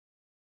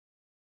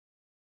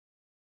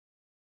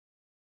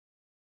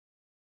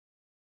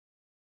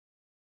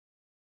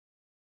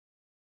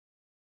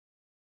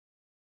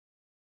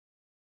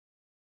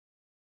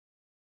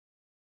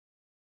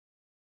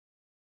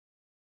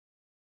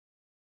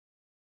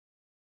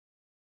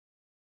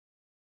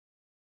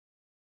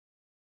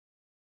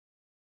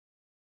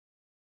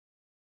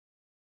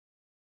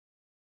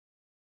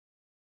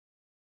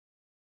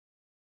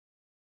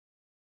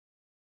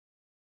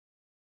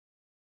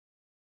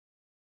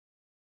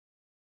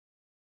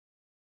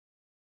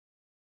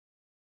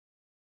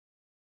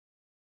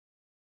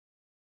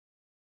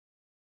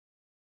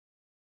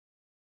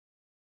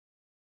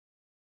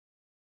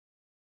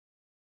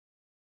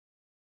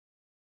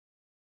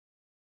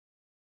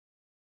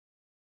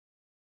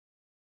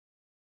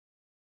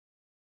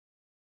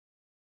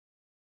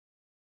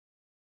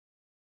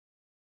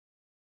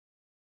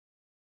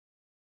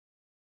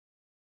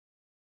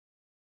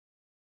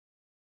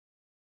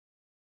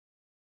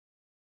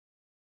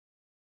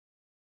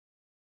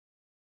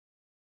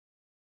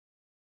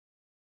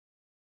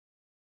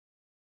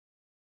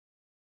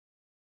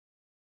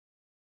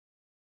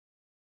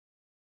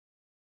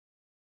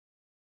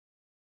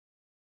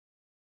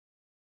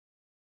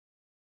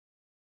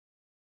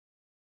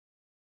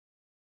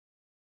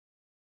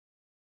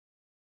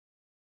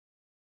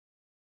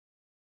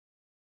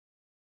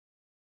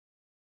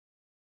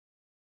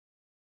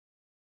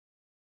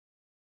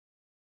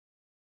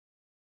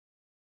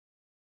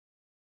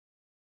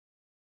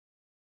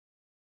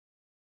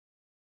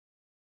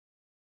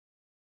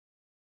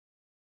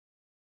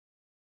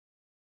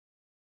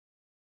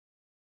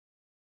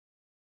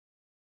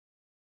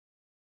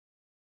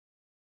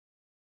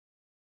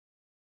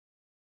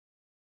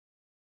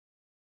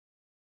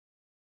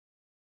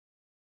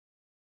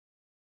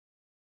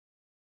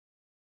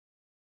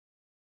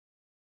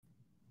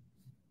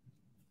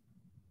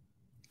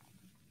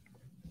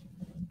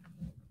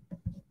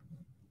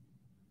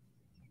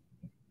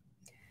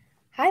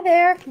Hi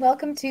there.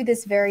 Welcome to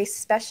this very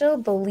special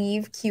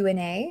Believe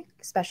Q&A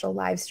special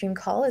live stream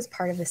call as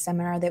part of the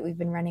seminar that we've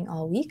been running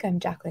all week. I'm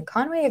Jacqueline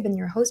Conway. I've been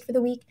your host for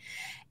the week.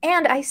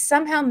 And I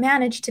somehow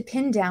managed to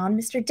pin down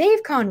Mr.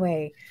 Dave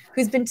Conway,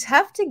 who's been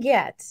tough to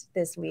get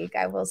this week.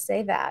 I will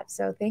say that.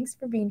 So thanks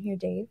for being here,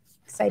 Dave.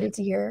 Excited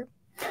to hear.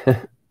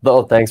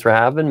 Well, thanks for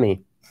having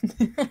me.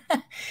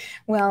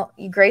 Well,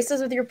 you graced us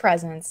with your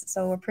presence,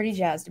 so we're pretty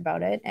jazzed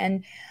about it.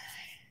 And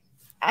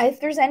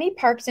if there's any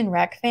Parks and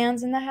Rec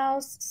fans in the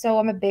house, so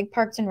I'm a big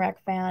Parks and Rec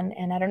fan,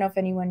 and I don't know if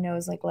anyone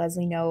knows like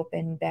Leslie Knope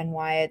and Ben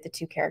Wyatt, the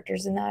two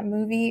characters in that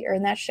movie or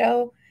in that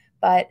show,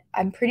 but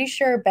I'm pretty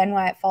sure Ben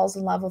Wyatt falls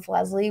in love with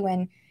Leslie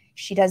when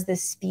she does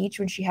this speech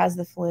when she has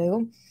the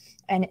flu,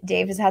 and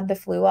Dave has had the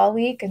flu all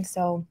week, and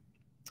so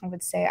I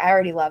would say I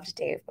already loved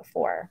Dave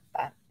before,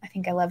 but I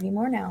think I love you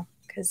more now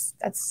because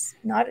that's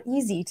not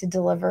easy to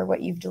deliver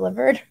what you've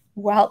delivered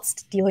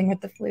whilst dealing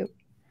with the flu.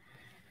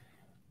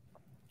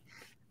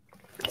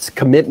 It's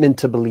commitment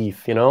to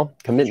belief,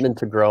 commitment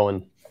to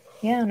growing.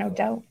 Yeah, no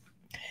doubt.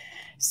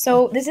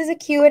 So this is a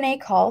Q&A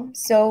call,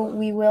 so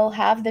we will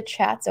have the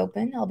chats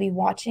open. I'll be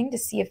watching to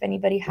see if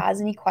anybody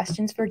has any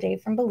questions for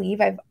Dave from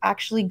Believe. I've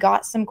actually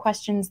got some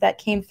questions that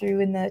came through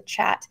in the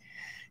chat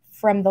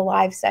from the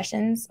live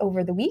sessions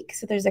over the week.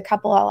 So there's a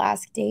couple I'll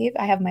ask Dave.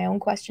 I have my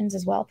own questions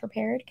as well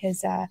prepared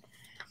because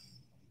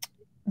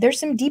there's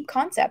some deep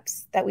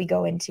concepts that we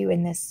go into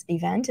in this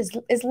event.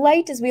 As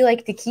light as we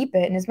like to keep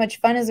it and as much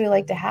fun as we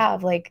like to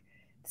have, like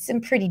some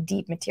pretty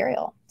deep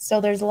material.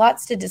 So there's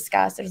lots to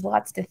discuss, there's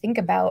lots to think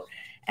about,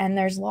 and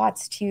there's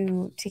lots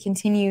to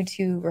continue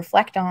to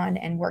reflect on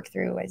and work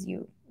through as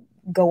you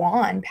go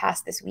on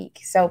past this week.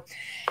 So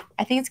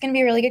I think it's going to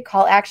be a really good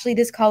call. Actually,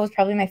 this call was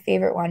probably my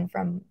favorite one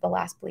from the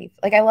last Believe.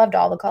 Like I loved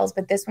all the calls,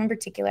 but this one in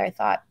particular, I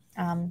thought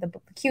the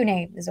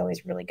Q&A is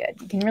always really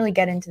good. You can really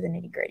get into the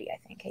nitty gritty, I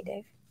think. Hey,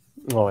 Dave.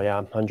 Oh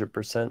yeah,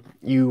 100%.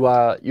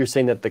 You're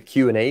saying that the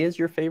Q&A is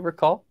your favorite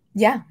call?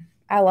 Yeah,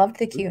 I loved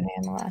the Q&A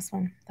on the last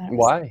one.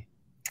 Why?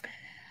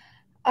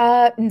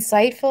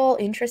 Insightful,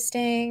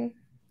 interesting.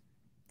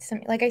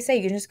 Like I say,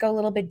 you can just go a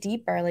little bit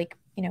deeper. Like,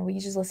 we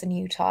just listen to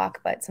you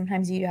talk, but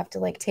sometimes you have to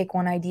like take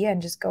one idea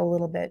and just go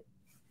a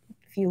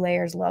few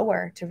layers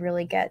lower to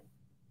really get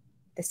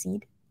the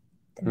seed.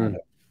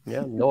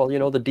 Yeah,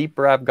 no, the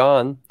deeper I've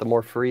gone, the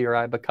more freer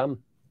I become.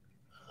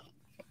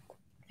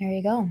 There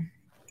you go.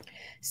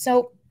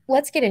 So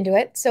let's get into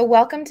it. So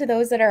welcome to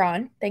those that are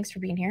on. Thanks for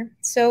being here.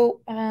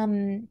 So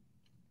the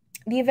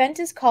event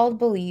is called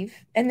Believe,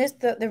 and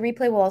the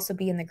replay will also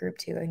be in the group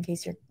too, in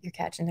case you're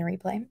catching the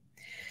replay.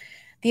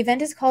 The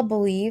event is called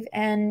Believe,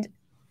 and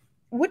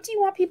what do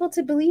you want people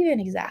to believe in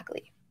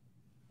exactly?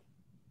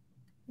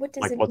 What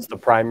does what's the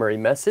primary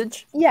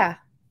message? Yeah,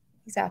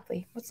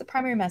 exactly. What's the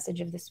primary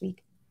message of this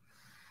week?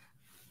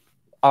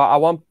 I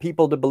want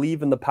people to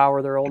believe in the power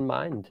of their own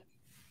mind,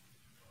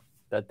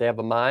 that they have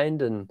a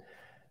mind and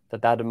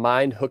that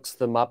mind hooks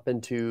them up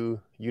into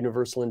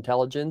universal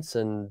intelligence,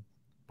 and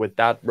with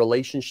that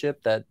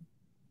relationship that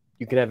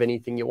you can have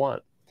anything you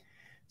want.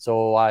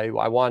 So I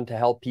want to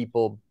help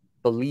people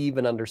believe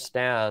and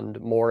understand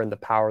more in the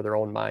power of their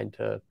own mind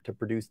to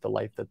produce the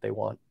life that they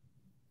want.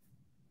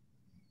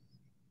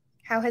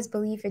 How has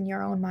belief in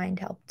your own mind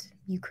helped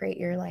you create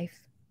your life?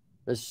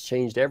 It's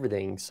changed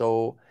everything.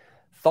 So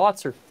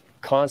thoughts are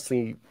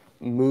constantly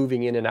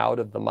moving in and out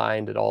of the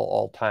mind at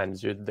all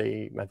times. I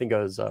think it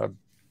was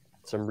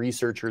some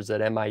researchers at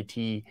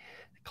MIT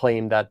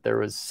claimed that there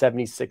was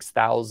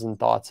 76,000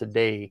 thoughts a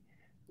day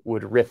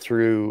would rip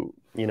through,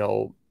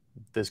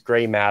 this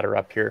gray matter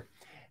up here.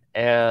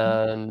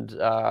 And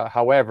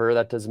however,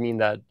 that doesn't mean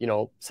that,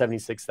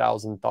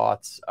 76,000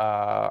 thoughts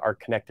are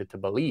connected to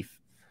belief.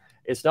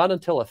 It's not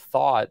until a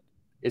thought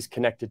is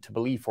connected to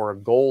belief or a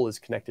goal is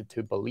connected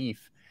to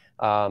belief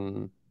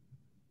will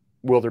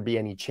there be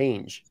any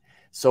change.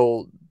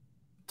 So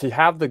to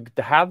have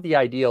the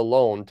idea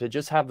alone, to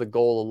just have the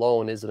goal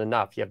alone isn't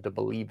enough. You have to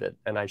believe it.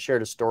 And I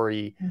shared a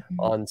story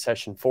on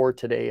session 4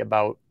 today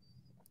about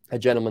a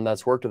gentleman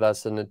that's worked with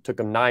us, and it took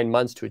him 9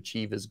 months to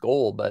achieve his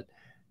goal, but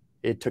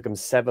it took him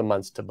 7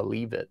 months to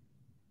believe it.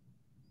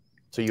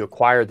 So you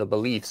acquire the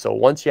belief. So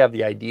once you have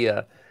the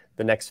idea,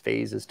 the next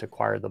phase is to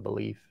acquire the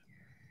belief.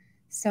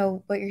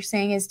 So what you're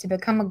saying is to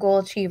become a goal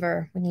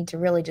achiever, we need to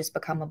really just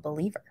become a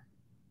believer.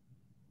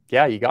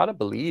 Yeah, you got to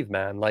believe,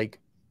 man. Like,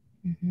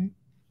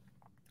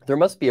 there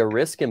must be a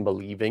risk in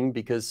believing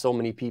because so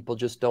many people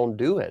just don't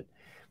do it.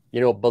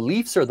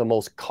 Beliefs are the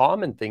most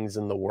common things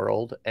in the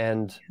world,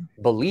 and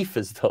belief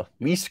is the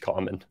least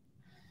common.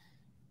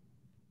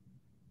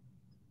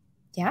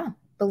 Yeah,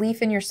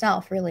 belief in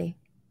yourself, really.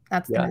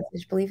 That's the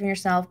message. Belief in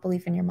yourself,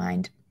 belief in your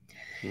mind.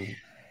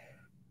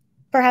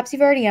 Perhaps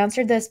you've already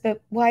answered this,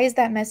 but why is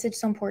that message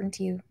so important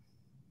to you?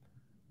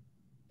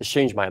 It's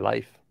changed my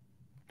life.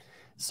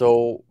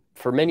 So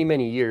for many,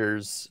 many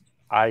years,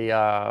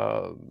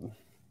 I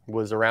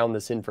was around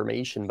this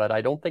information, but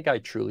I don't think I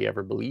truly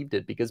ever believed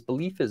it because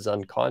belief is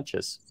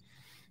unconscious.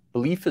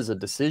 Belief is a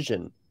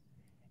decision.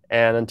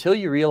 And until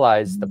you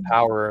realize the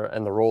power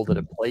and the role that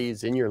it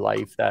plays in your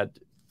life, that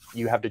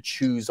you have to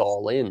choose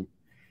all in.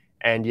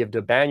 and you have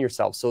to ban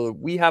yourself. So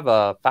we have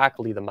a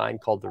faculty of the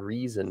mind called the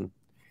reason.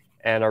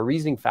 And our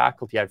reasoning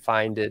faculty, I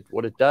find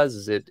what it does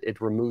is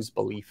it removes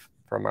belief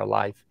from our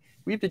life.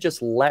 We have to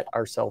just let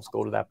ourselves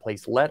go to that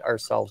place, let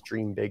ourselves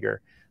dream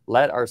bigger,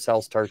 let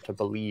ourselves start to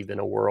believe in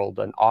a world,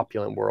 an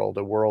opulent world,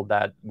 a world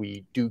that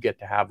we do get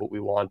to have what we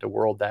want, a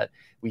world that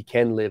we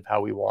can live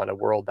how we want, a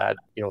world that,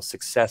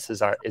 success is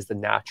the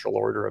natural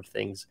order of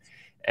things.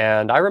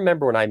 And I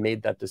remember when I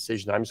made that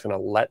decision, I'm just going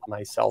to let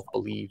myself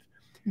believe.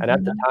 And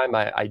at the time,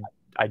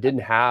 I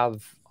didn't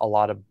have a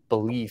lot of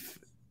belief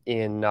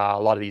in a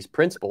lot of these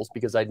principles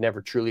because I'd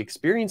never truly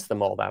experienced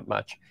them all that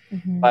much.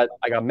 But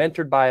I got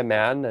mentored by a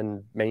man,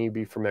 and many of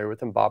you be familiar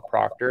with him, Bob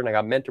Proctor, and I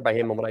got mentored by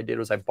him. And what I did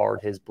was I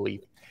borrowed his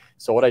belief.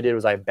 So what I did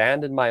was I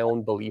abandoned my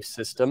own belief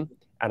system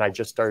and I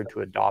just started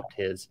to adopt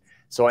his.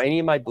 So any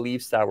of my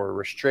beliefs that were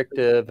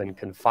restrictive and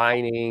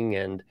confining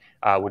and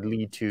would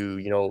lead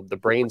to, the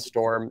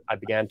brainstorm, I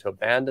began to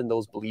abandon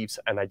those beliefs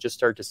and I just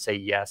started to say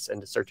yes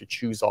and to start to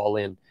choose all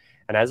in.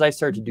 And as I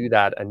started to do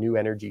that, a new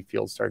energy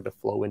field started to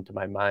flow into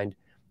my mind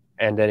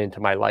and then into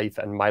my life.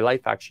 And my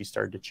life actually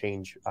started to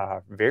change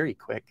very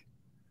quick.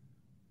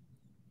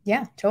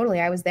 Yeah,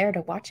 totally. I was there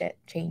to watch it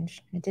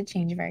change. It did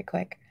change very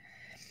quick.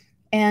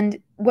 And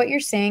what you're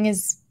saying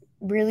is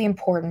really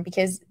important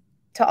because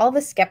to all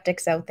the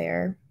skeptics out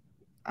there,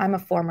 I'm a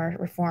former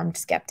reformed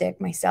skeptic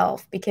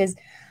myself because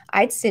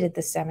I'd sit at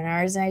the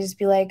seminars and I just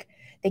be like,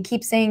 they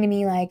keep saying to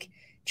me like,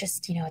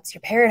 just, it's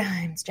your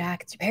paradigms,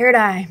 Jacq, it's your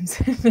paradigms.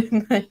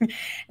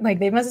 like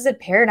they must have said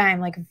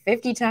paradigm like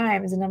 50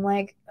 times. And I'm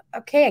like,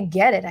 okay, I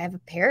get it. I have a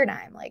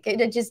paradigm. Like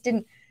it just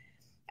didn't,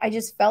 I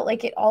just felt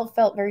like it all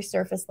felt very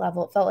surface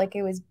level. It felt like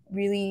it was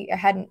really, I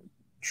hadn't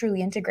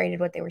truly integrated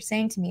what they were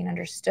saying to me and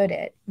understood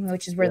it,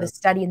 which is where the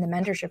study and the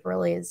mentorship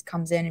really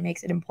comes in and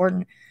makes it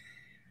important.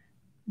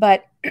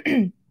 But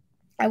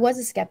I was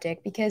a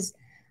skeptic because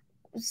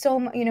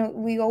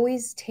we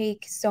always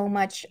take so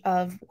much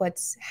of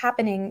what's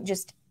happening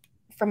just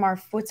from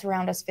what's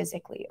around us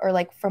physically or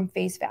like from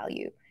face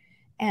value.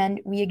 And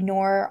we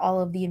ignore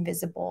all of the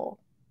invisible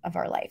of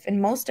our life.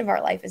 And most of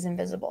our life is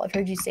invisible. I've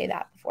heard you say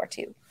that before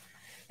too.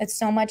 That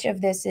so much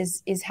of this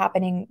is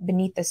happening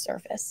beneath the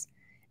surface.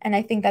 And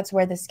I think that's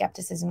where the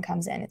skepticism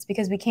comes in. It's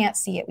because we can't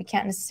see it. We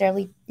can't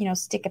necessarily,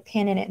 stick a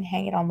pin in it and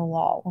hang it on the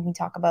wall when we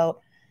talk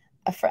about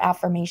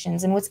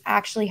affirmations and what's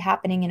actually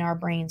happening in our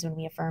brains when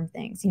we affirm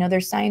things.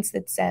 There's science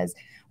that says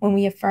when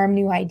we affirm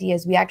new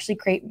ideas, we actually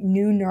create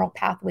new neural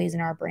pathways in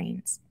our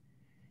brains.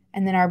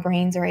 And then our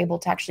brains are able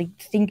to actually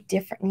think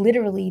different.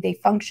 Literally, they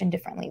function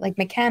differently. Like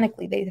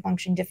mechanically, they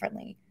function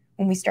differently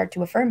when we start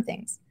to affirm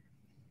things.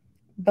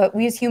 But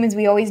we as humans,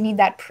 we always need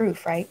that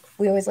proof, right?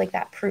 We always like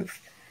that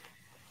proof.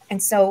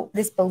 And so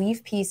this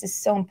belief piece is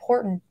so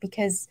important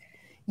because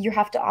you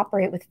have to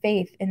operate with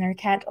faith and there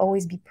can't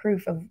always be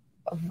proof of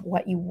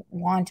what you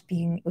want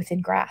being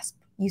within grasp.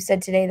 You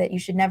said today that you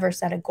should never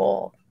set a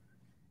goal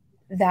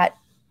that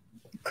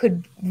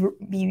could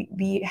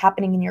be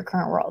happening in your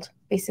current world.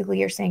 Basically,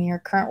 you're saying your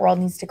current world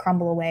needs to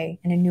crumble away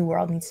and a new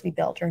world needs to be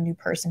built, or a new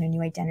person, a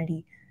new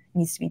identity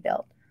needs to be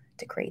built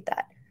to create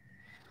that.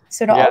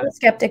 So to all the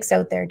skeptics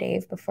out there,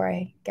 Dave, before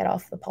I get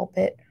off the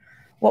pulpit,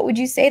 what would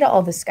you say to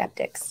all the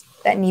skeptics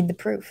that need the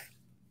proof?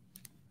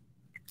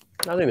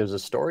 I think there's a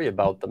story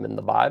about them in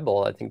the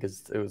Bible. I think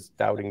it was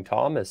doubting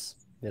Thomas.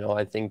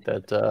 I think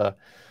that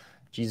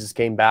Jesus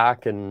came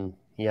back and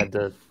he had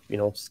to,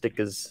 stick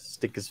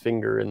his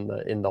finger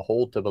in the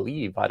hole to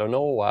believe. I don't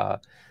know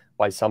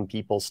why some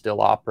people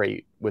still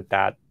operate with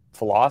that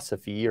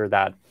philosophy or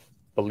that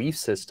belief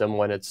system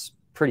when it's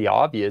pretty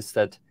obvious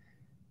that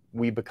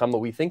we become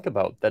what we think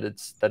about, that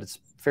it's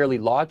fairly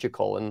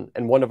logical.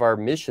 And one of our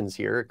missions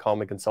here at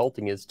Conway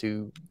Consulting is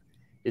to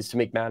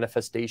make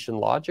manifestation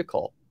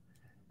logical.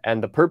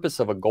 And the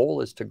purpose of a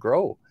goal is to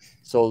grow.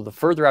 So the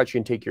further out you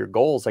can take your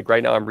goals, like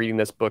right now I'm reading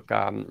this book.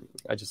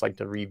 I just like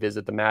to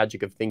revisit The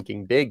Magic of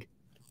Thinking Big.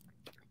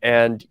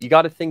 And you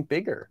got to think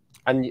bigger.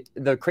 And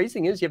the crazy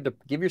thing is you have to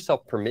give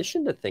yourself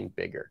permission to think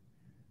bigger.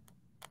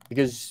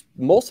 Because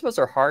most of us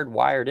are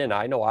hardwired in.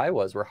 I know I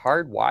was. We're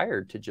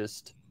hardwired to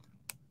just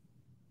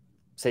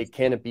say,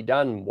 can it be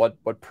done?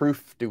 What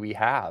proof do we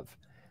have?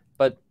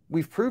 But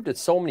we've proved it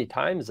so many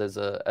times as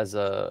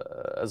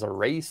a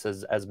race,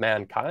 as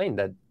mankind,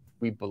 that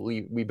we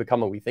believe we become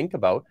what we think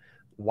about.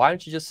 Why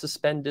don't you just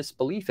suspend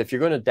disbelief? If you're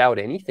going to doubt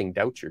anything,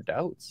 doubt your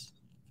doubts.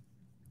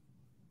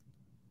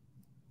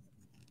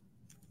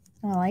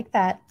 I like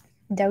that.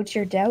 Doubt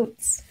your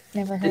doubts.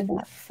 Never heard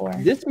that before.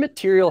 This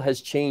material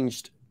has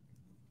changed.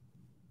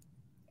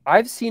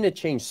 I've seen it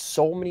change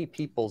so many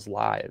people's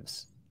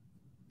lives.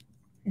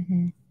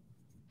 Mm-hmm.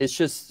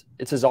 It's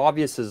as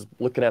obvious as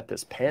looking at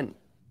this pen.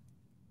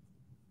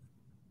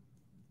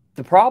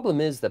 The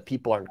problem is that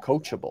people aren't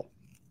coachable.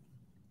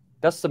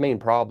 That's the main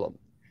problem.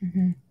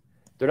 Mm-hmm.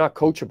 They're not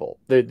coachable.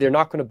 They're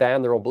not going to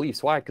ban their own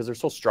beliefs. Why? Because they're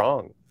so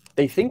strong.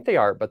 They think they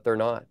are, but they're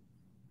not.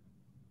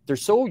 They're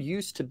so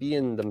used to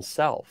being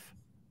themselves.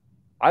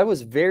 I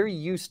was very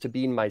used to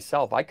being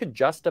myself. I could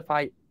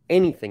justify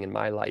anything in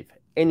my life.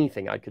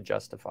 Anything I could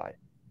justify.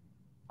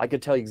 I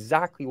could tell you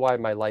exactly why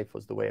my life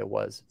was the way it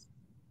was.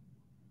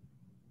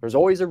 There's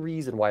always a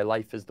reason why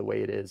life is the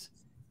way it is.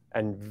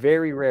 And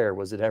very rare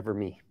was it ever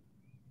me.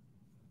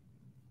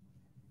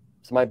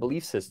 It's my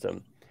belief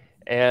system.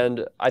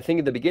 And I think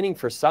in the beginning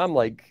for some,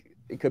 like,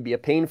 it could be a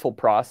painful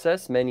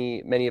process.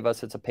 Many of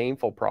us, it's a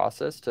painful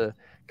process to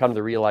come to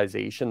the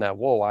realization that,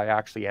 whoa, I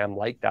actually am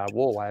like that.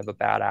 Whoa, I have a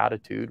bad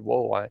attitude.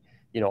 Whoa, I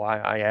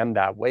am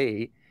that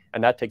way.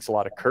 And that takes a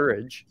lot of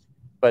courage.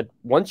 But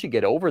once you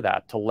get over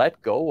that, to let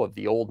go of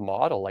the old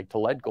model, like to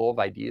let go of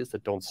ideas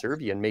that don't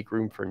serve you and make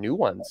room for new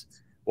ones,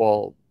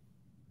 well,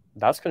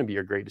 that's going to be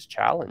your greatest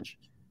challenge.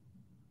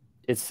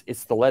 It's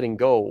the letting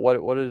go.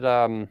 What did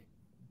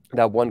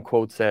that one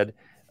quote said?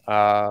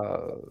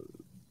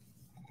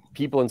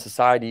 People in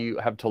society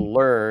have to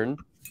learn,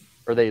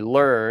 or they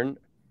learn,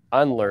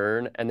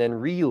 unlearn, and then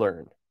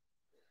relearn.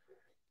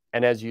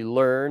 And as you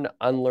learn,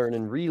 unlearn,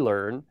 and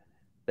relearn,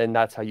 then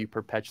that's how you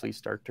perpetually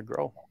start to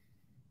grow.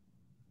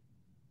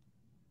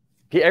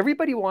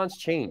 Everybody wants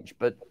change,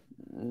 but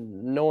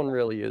no one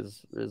really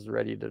is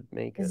ready to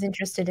make it. Is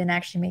interested in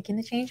actually making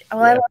the change. Oh,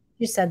 yeah. I love what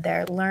you said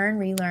there. Learn,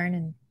 relearn,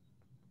 and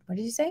what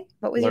did you say?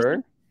 What was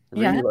learn,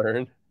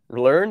 relearn,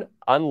 learn,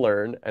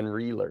 unlearn, and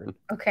relearn.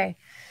 Okay.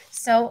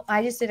 So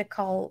I just did a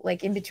call,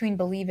 like in between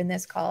Believe in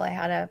this call, I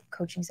had a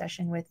coaching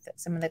session with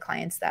some of the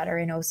clients that are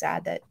in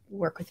OSAD that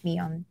work with me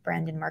on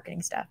brand and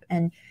marketing stuff.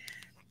 And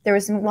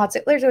there's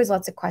always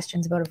lots of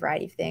questions about a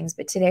variety of things,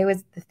 but today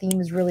the theme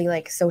was really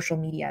like social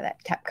media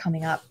that kept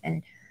coming up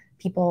and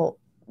people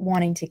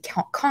wanting to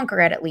conquer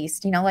it, at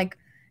least, like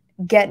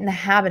get in the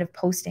habit of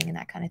posting and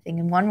that kind of thing.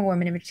 And one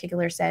woman in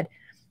particular said,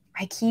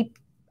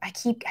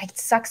 it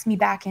sucks me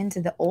back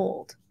into the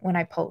old when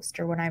I post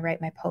or when I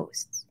write my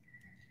posts.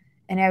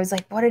 And I was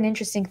like, what an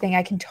interesting thing.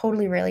 I can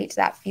totally relate to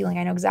that feeling.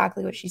 I know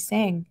exactly what she's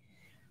saying.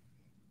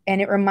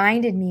 And it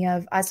reminded me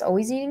of us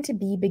always needing to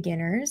be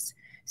beginners.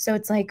 So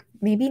it's like,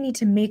 maybe you need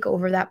to make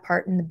over that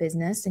part in the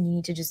business and you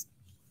need to just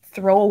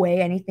throw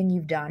away anything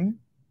you've done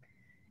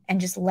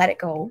and just let it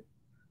go.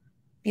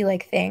 Be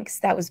like, thanks,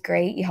 that was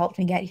great. You helped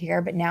me get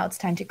here, but now it's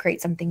time to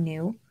create something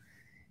new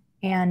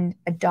and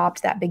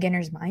adopt that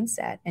beginner's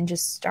mindset and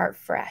just start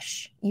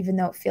fresh, even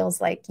though it feels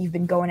like you've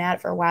been going at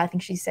it for a while. I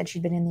think she said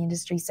she'd been in the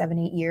industry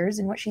 7-8 years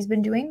in what she's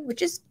been doing,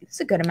 which is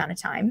a good amount of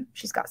time.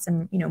 She's got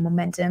some,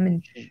 momentum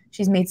and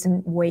she's made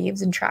some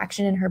waves and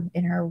traction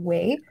in her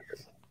way.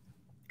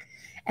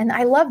 And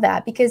I love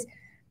that because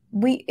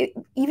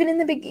even in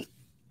the big,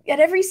 at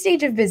every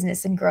stage of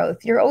business and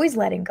growth, you're always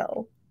letting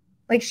go.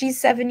 Like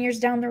she's 7 years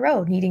down the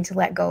road, needing to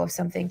let go of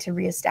something to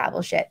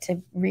reestablish it,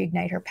 to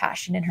reignite her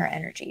passion and her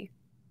energy.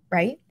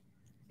 Right?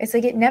 It's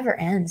like it never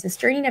ends. This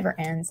journey never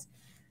ends.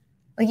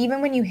 Like even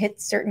when you hit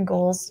certain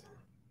goals,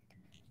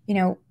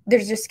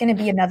 there's just going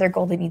to be another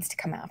goal that needs to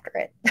come after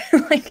it.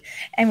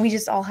 And we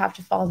just all have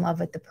to fall in love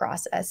with the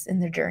process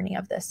and the journey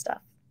of this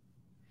stuff.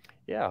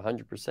 Yeah,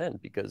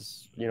 100%.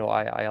 Because,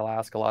 I'll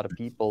ask a lot of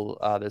people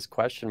this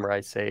question where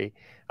I say,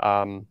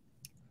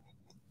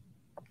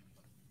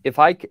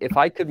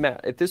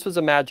 if this was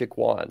a magic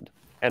wand,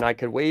 and I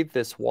could wave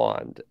this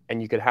wand and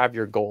you could have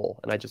your goal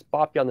and I just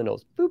bop you on the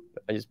nose, boop,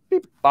 I just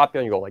beep, bop you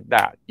on your goal like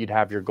that, you'd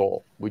have your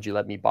goal. Would you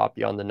let me bop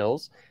you on the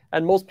nose?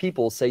 And most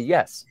people say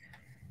yes.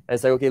 And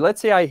it's like, okay, let's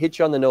say I hit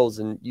you on the nose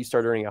and you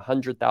start earning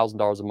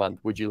 $100,000 a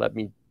month. Would you let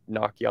me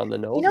knock you on the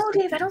nose?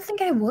 Dave, I don't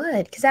think I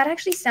would, because that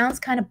actually sounds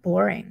kind of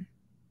boring.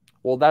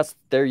 Well,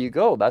 there you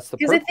go. That's the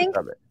purpose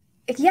of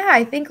it. Yeah,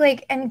 I think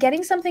and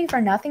getting something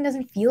for nothing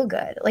doesn't feel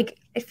good. Like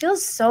it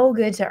feels so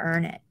good to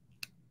earn it.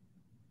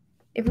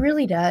 It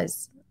really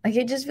does. Like,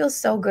 it just feels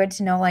so good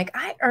to know, like,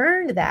 I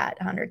earned that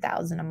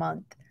 $100,000 a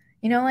month.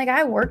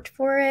 I worked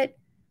for it.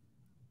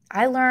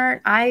 I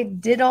learned, I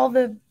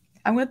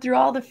went through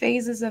all the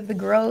phases of the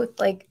growth.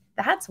 Like,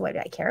 that's what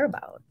I care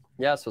about.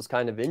 Yeah. So it's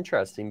kind of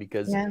interesting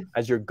because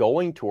as you're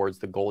going towards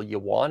the goal, you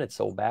want it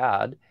so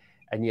bad.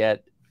 And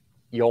yet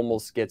you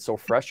almost get so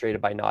frustrated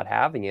by not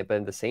having it. But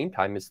at the same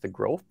time, it's the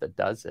growth that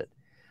does it.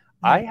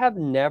 I have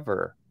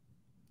never,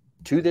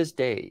 to this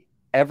day,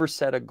 ever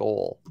set a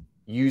goal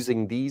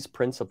using these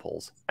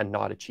principles and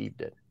not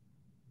achieved it.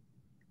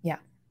 Yeah.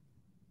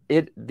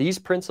 These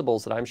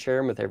principles that I'm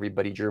sharing with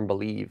everybody during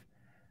Believe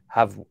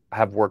have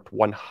worked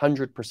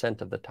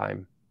 100% of the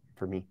time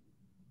for me.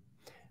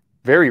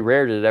 Very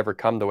rare did it ever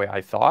come the way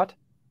I thought.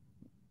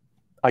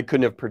 I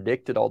couldn't have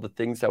predicted all the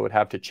things that would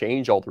have to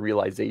change, all the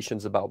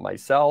realizations about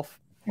myself,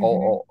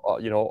 all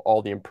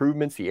the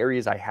improvements, the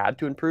areas I had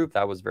to improve.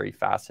 That was very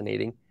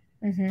fascinating.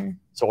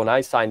 So when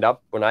I signed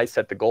up, when I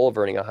set the goal of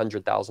earning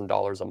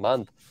 $100,000 a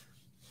month,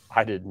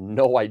 I had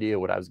no idea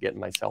what I was getting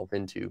myself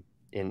into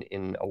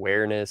in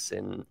awareness,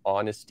 in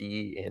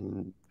honesty,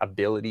 in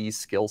abilities,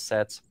 skill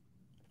sets.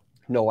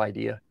 No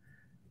idea.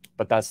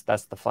 But that's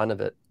the fun of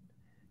it.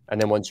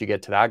 And then once you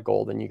get to that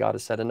goal, then you got to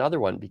set another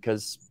one,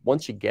 because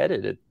once you get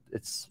it,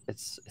 it's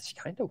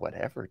kind of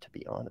whatever, to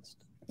be honest.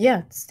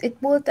 Yeah. It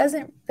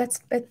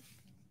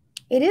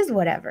is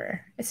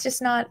whatever. It's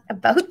just not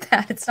about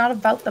that. It's not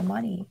about the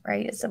money,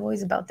 right? It's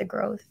always about the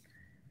growth.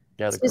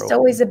 Yeah,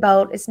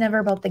 it's never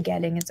about the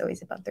getting. It's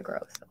always about the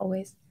growth.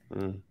 Always.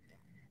 Mm.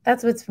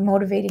 That's what's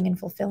motivating and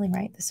fulfilling,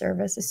 right? The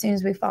service. As soon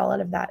as we fall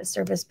out of that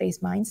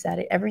service-based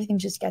mindset, everything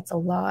just gets a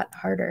lot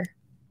harder.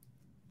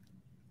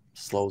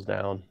 Slows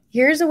down.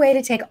 Here's a way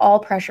to take all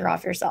pressure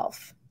off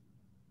yourself.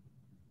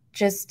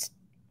 Just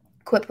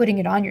quit putting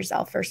it on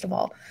yourself, first of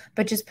all,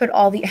 but just put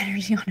all the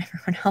energy on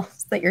everyone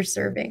else that you're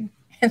serving.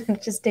 And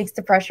it just takes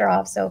the pressure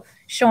off. So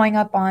showing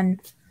up on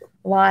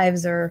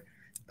lives or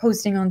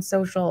posting on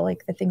social,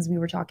 like the things we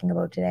were talking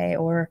about today,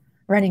 or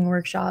running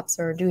workshops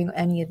or doing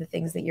any of the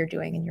things that you're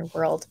doing in your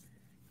world,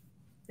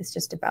 it's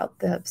just about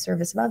the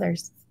service of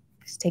others.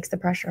 It just takes the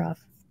pressure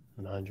off.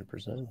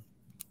 100%.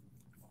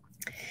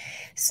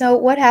 So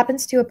what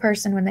happens to a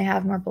person when they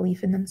have more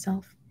belief in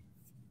themselves?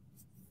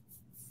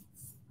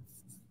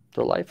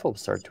 Their life will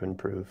start to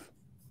improve.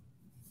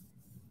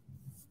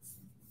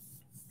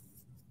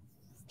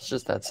 It's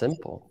just that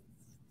simple.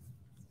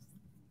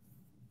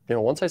 You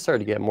know, once I started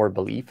to get more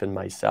belief in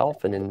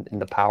myself and in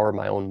the power of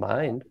my own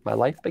mind, my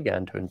life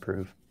began to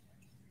improve.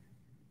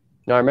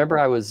 Now, I remember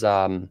it was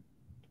in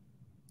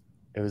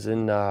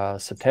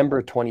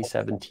September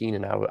 2017,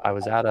 and I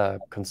was at a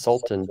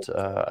consultant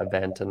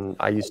event, and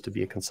I used to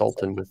be a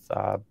consultant with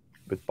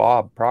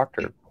Bob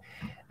Proctor.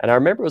 And I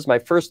remember it was my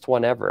first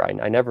one ever.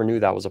 I never knew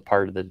that was a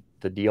part of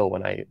the deal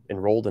when I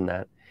enrolled in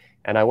that.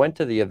 And I went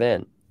to the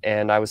event,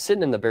 and I was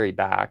sitting in the very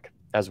back,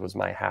 as was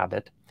my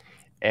habit.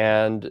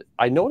 And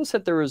I noticed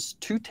that there was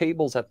 2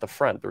 tables at the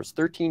front. There was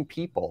 13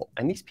 people,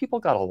 and these people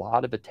got a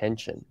lot of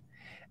attention.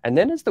 And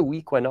then as the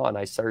week went on,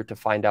 I started to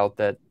find out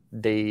that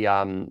they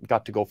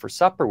got to go for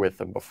supper with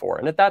them before.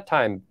 And at that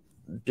time,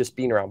 just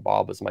being around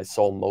Bob was my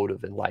sole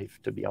motive in life,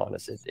 to be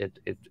honest.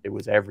 It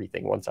was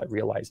everything once I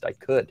realized I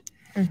could.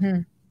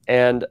 Mm-hmm.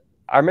 And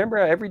I remember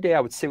every day I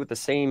would sit with the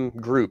same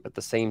group at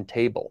the same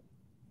table.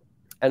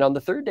 And on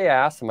the 3rd day,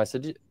 I asked them, I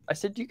said,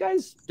 did you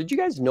guys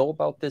know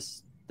about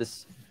this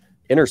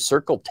inner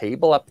circle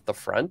table up at the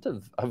front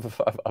of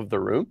the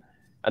room?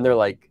 And they're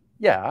like,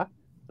 yeah.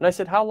 And I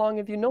said, how long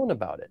have you known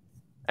about it?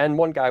 And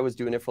one guy was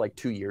doing it for like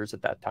 2 years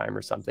at that time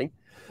or something.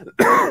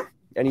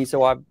 And he said,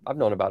 well, I've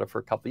known about it for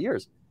a couple of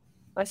years.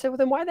 I said, well,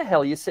 then why the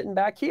hell are you sitting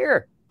back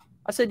here?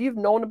 I said, you've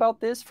known about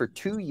this for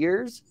 2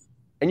 years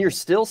and you're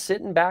still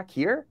sitting back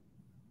here?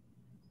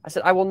 I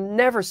said, I will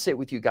never sit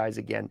with you guys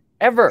again,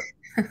 ever.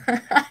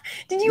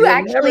 Did you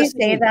actually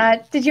say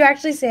that? Did you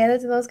actually say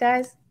that to those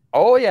guys?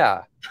 Oh,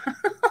 yeah.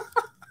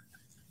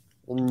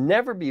 We'll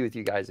never be with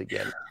you guys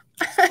again.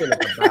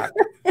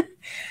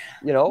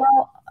 You know?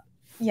 Well,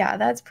 yeah,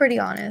 that's pretty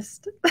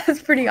honest.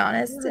 That's pretty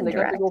honest. And they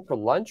got to go for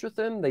lunch with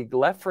him. They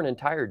left for an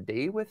entire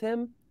day with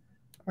him.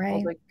 Right. I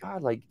was like,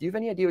 God, like, do you have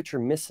any idea what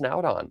you're missing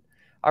out on?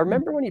 I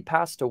remember when he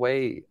passed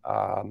away,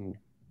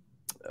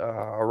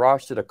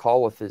 Arash did a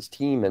call with his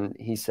team, and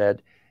he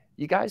said,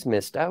 you guys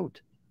missed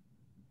out.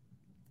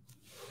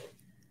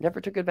 Never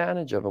took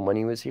advantage of him when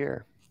he was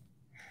here.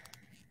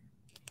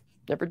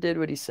 Never did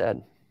what he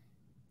said.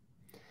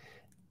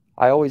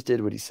 I always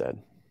did what he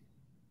said.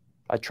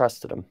 I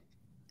trusted him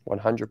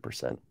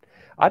 100%.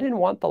 I didn't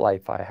want the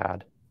life I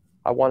had.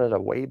 I wanted a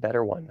way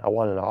better one. I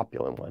wanted an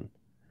opulent one.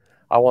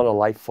 I want a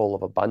life full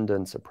of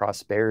abundance and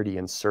prosperity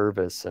and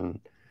service and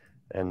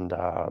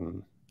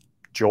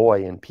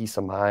joy and peace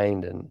of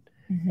mind and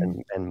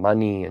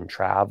money and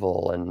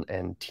travel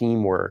and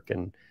teamwork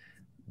and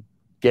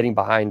getting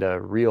behind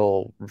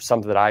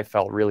something that I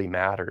felt really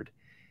mattered.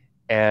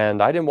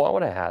 And I didn't want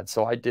what I had.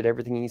 So I did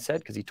everything he said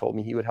because he told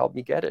me he would help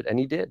me get it. And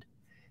he did.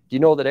 Do you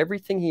know that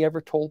everything he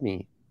ever told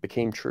me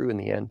became true in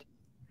the end?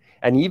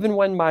 And even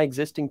when my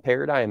existing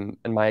paradigm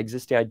and my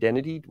existing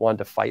identity wanted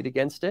to fight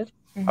against it,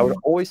 I would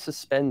always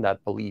suspend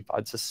that belief.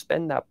 I'd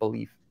suspend that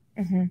belief.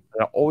 And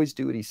I always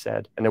do what he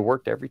said. And it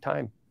worked every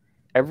time.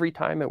 Every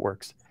time it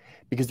works.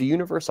 Because the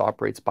universe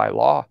operates by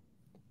law.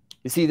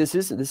 You see, this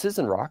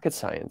isn't rocket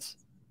science.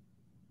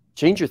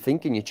 Change your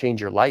thinking, you change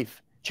your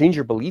life. Change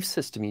your belief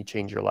system, you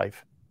change your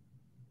life.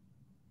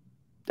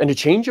 And to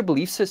change your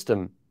belief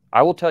system,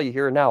 I will tell you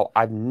here and now,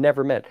 I've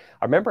never met.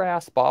 I remember I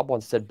asked Bob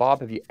once, said,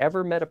 Bob, have you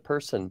ever met a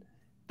person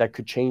that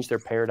could change their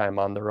paradigm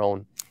on their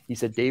own? He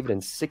said, David, in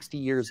 60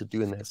 years of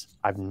doing this,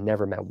 I've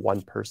never met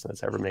one person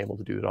that's ever been able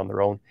to do it on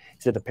their own.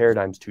 He said, the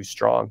paradigm's too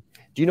strong.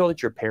 Do you know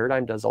that your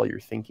paradigm does all your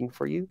thinking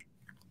for you?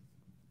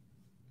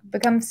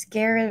 Become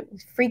scared,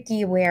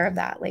 freaky aware of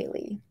that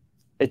lately.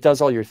 It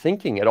does all your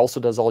thinking. It also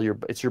does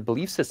it's your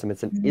belief system.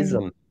 It's an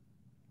ism.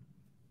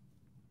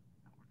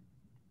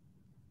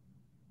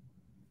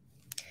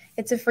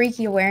 It's a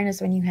freaky awareness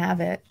when you have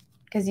it,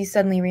 because you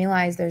suddenly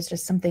realize there's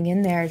just something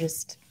in there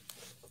just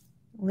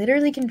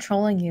literally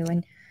controlling you.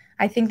 And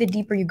I think the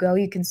deeper you go,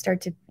 you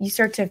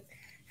start to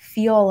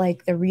feel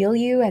like the real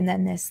you and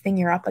then this thing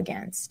you're up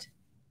against.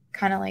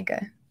 Kind of like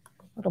a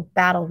little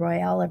battle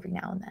royale every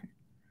now and then.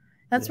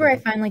 That's where I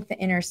find like the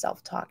inner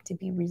self-talk to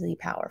be really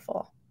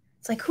powerful.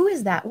 It's like, who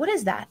is that? What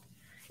is that?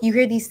 You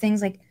hear these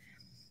things like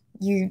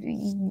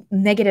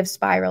negative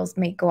spirals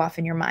may go off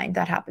in your mind.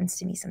 That happens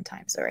to me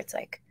sometimes. Or it's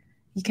like,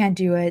 you can't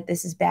do it.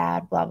 This is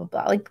bad, blah, blah,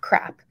 blah, like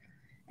crap.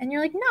 And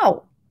you're like,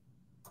 no,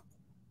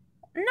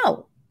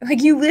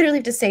 Like, you literally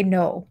have to say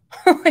no.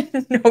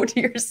 No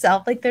to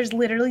yourself. Like, there's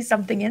literally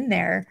something in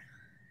there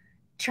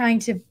trying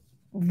to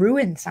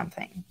ruin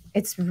something.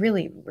 It's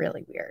really,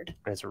 really weird.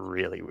 It's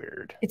really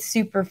weird. It's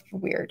super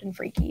weird and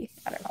freaky.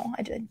 I don't know.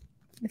 I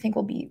think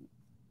we'll be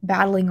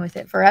battling with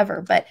it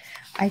forever. But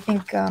I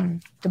think the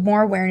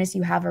more awareness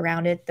you have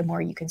around it, the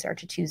more you can start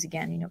to choose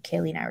again. You know,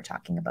 Kaylee and I were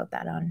talking about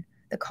that on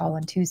the call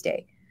on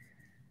Tuesday,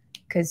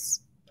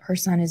 because her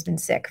son has been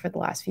sick for the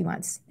last few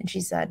months. And she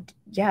said,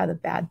 yeah, the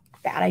bad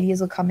ideas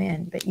will come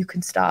in, but you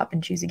can stop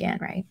and choose again,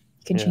 right?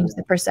 You can change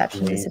the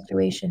perception of the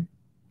situation.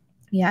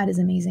 Yeah, it is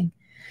amazing.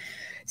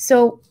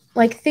 So,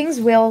 like, things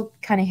will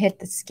kind of hit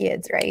the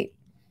skids, right?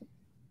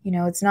 You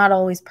know, it's not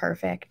always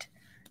perfect.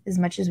 As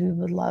much as we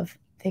would love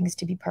things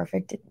to be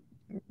perfect,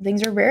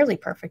 things are rarely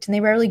perfect, and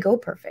they rarely go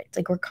perfect.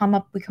 Like, we come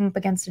up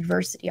against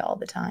adversity all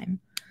the time.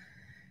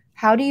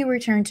 How do you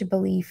return to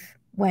belief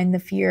when the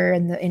fear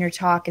and the inner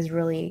talk is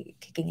really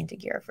kicking into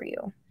gear for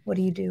you? What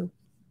do you do?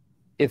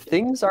 If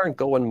things aren't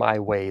going my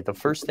way, the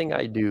first thing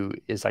I do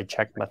is I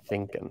check my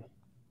thinking.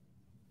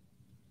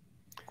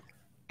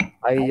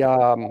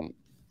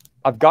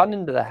 I've gotten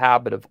into the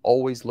habit of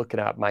always looking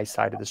at my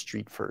side of the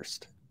street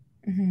first.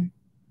 Mm-hmm.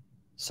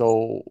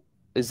 So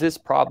is this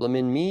problem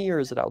in me or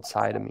is it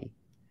outside of me?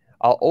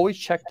 I'll always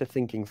check the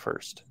thinking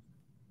first,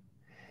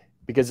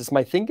 because it's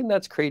my thinking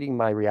that's creating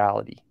my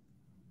reality.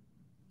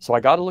 So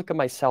I got to look at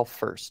myself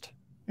first.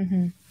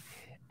 Mm-hmm.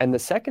 And the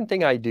second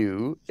thing I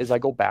do is I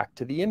go back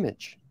to the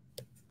image.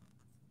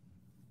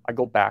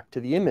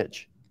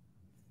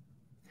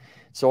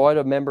 So I had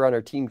a member on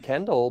our team,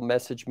 Kendall,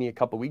 messaged me a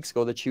couple of weeks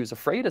ago that she was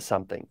afraid of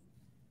something.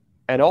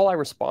 And all I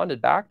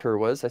responded back to her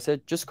was, I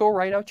said, just go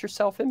write out your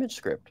self-image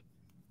script.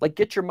 Like,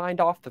 get your mind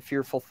off the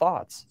fearful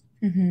thoughts.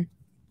 Mm-hmm.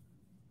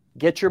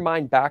 Get your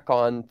mind back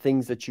on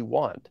things that you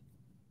want.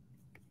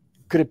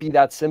 Could it be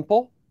that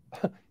simple?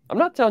 I'm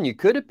not telling you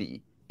could it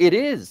be. It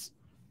is.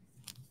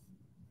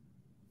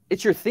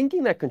 It's your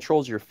thinking that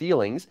controls your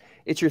feelings.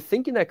 It's your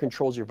thinking that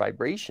controls your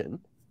vibration.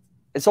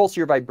 It's also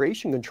your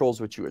vibration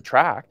controls what you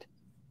attract.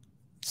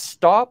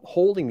 Stop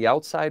holding the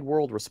outside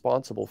world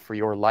responsible for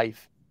your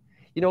life.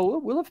 You know,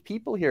 we'll have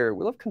people here,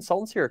 we'll have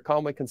consultants here at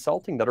Conway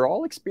Consulting that are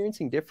all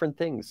experiencing different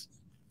things.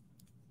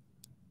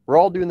 We're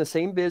all doing the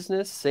same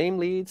business, same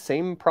leads,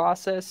 same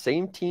process,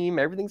 same team,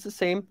 everything's the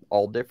same,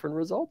 all different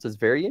results. It's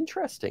very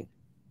interesting.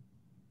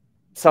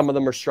 Some of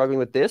them are struggling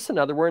with this,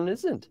 another one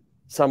isn't.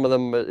 Some of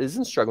them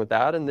isn't struggling with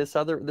that, and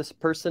this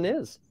person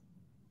is.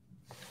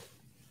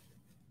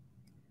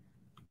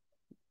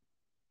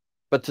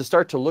 But to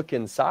start to look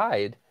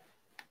inside,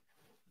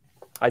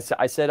 I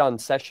said on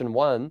session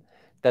 1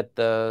 that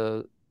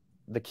the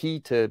key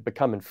to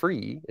becoming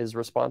free is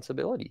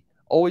responsibility.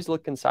 Always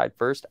look inside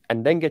first,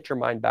 and then get your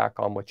mind back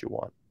on what you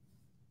want.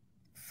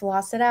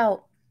 Floss it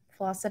out.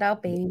 Floss it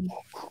out, baby.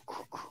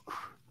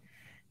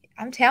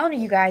 I'm telling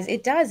you guys,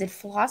 it does. It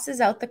flosses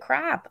out the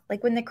crap.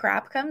 Like, when the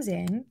crap comes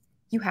in,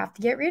 you have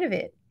to get rid of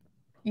it.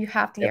 You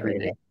have to get rid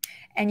of it.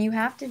 And you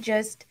have to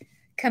just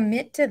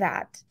commit to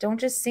that. Don't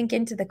just sink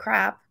into the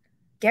crap.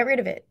 Get rid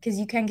of it, because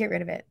you can get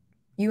rid of it.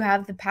 You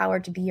have the power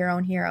to be your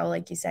own hero.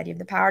 Like you said, you have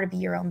the power to be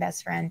your own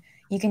best friend.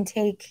 You can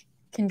take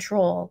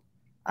control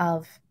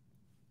of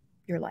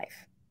your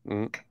life.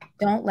 Mm.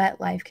 Don't let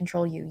life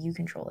control you. You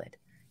control it.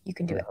 You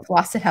can do it.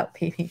 Floss it out,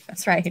 baby.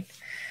 That's right.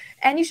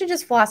 And you should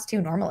just floss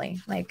too normally.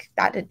 Like,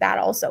 that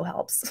also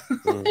helps.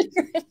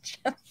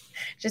 Mm.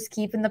 Just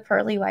keeping the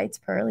pearly whites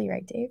pearly,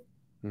 right, Dave?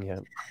 Yeah.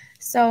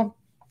 So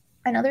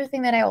another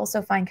thing that I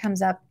also find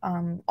comes up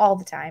all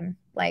the time,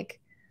 like,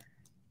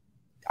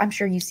 I'm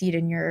sure you see it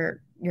in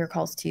your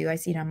calls too. I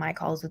see it on my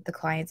calls with the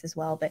clients as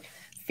well. But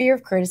fear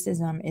of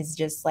criticism is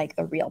just like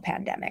the real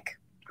pandemic.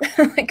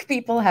 Like,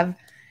 people have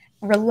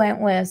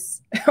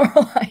relentless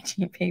oral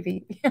hygiene,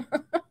 baby.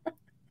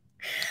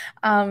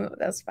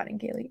 That's funny,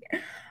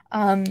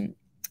 Kaylee.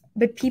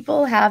 But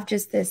people have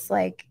just this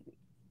like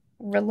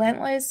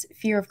relentless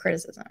fear of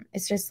criticism.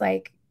 It's just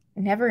like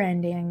never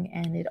ending,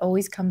 and it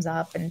always comes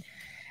up,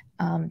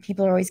 and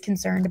people are always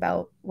concerned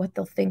about what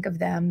they'll think of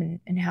them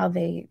and how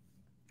they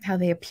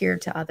appear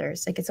to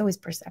others. Like, it's always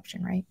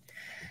perception, right?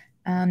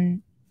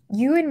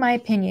 You, in my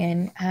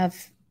opinion,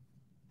 have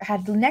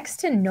had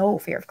next to no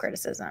fear of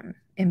criticism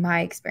in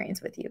my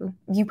experience with you.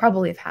 You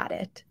probably have had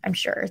it, I'm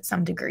sure, to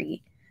some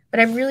degree.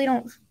 But I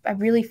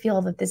really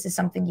feel that this is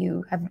something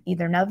you have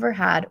either never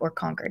had or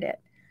conquered it.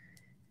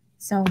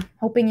 So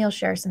hoping you'll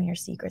share some of your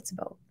secrets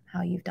about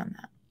how you've done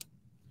that.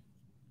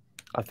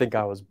 I think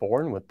I was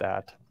born with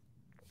that.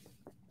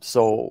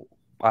 So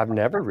I've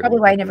never really... Probably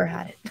why I never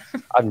had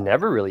it. I've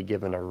never really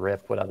given a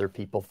rip what other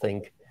people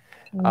think.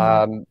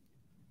 Mm.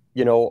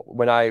 You know,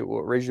 when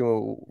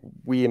originally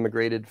we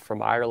immigrated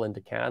from Ireland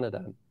to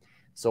Canada.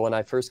 So when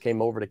I first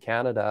came over to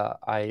Canada,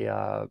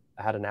 I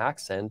had an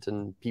accent,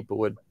 and people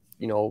would,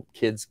 you know,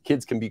 kids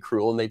can be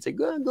cruel, and they'd say,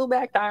 go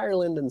back to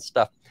Ireland and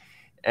stuff.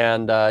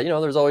 And, you know,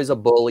 there's always a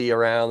bully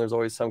around. There's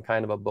always some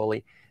kind of a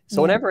bully.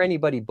 So whenever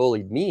anybody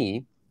bullied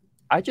me,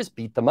 I just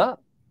beat them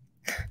up.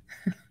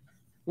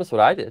 That's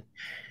what I did.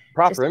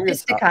 proper Just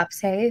immigrants.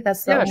 fisticuffs, hey?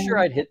 That's the Yeah, only. sure.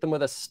 I'd hit them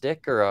with a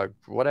stick or a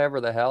whatever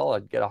the hell.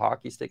 I'd get a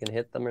hockey stick and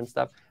hit them and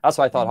stuff. That's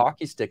what I thought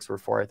hockey sticks were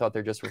for. I thought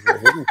they're just for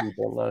hitting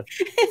people.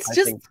 It's I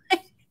just think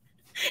like,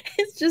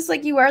 it's just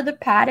like you wear the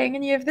padding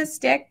and you have the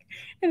stick,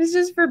 and it's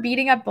just for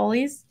beating up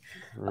bullies.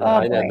 Oh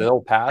I had boy,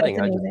 no that's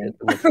padding. I just amazing. hit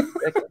them with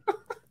a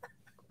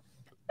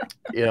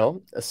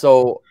stick.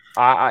 So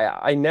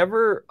I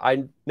never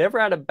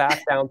had a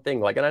back down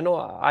thing. Like, and I know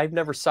I've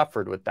never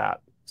suffered with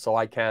that, so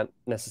I can't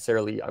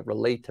necessarily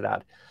relate to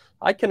that.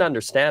 I can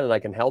understand and I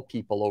can help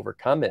people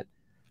overcome it.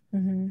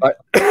 Mm-hmm. But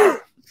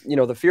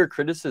the fear of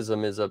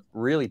criticism is a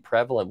really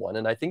prevalent one,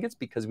 and I think it's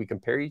because we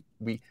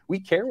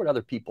care what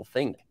other people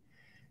think.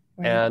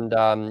 Right. And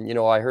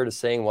I heard a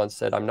saying once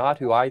said, "I'm not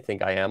who I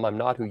think I am. I'm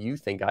not who you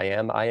think I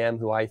am. I am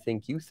who I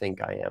think you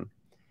think I am."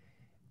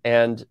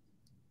 And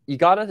you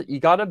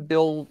gotta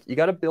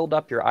build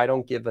up your I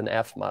don't give an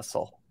F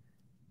muscle.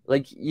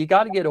 Like, you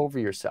got to get over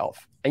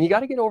yourself, and you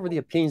got to get over the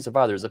opinions of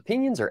others.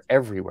 Opinions are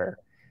everywhere.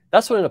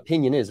 That's what an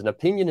opinion is. An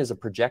opinion is a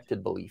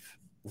projected belief.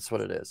 That's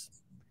what it is.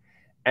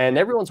 And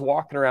everyone's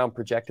walking around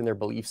projecting their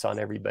beliefs on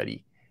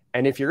everybody.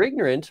 And if you're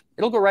ignorant,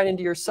 it'll go right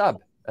into your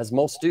sub, as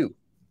most do.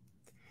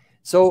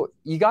 So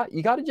you got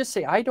to just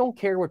say, I don't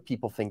care what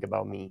people think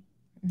about me.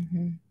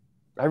 Mm-hmm.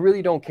 I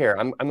really don't care.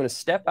 I'm going to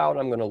step out.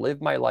 I'm going to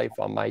live my life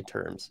on my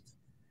terms.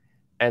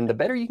 And the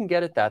better you can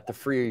get at that, the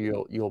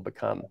freer you'll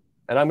become.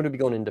 And I'm going to be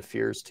going into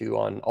fears too.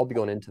 I'll be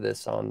going into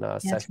this on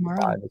session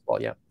tomorrow. 5 as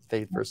well. Yeah,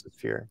 faith versus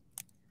fear.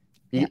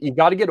 You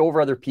got to get over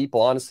other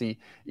people. Honestly,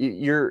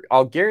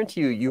 I'll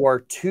guarantee you are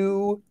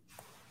too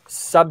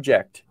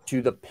subject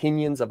to the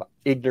opinions of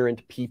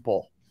ignorant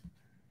people.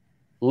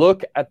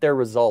 Look at their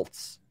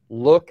results.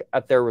 Look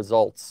at their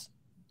results.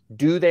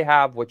 Do they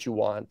have what you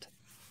want?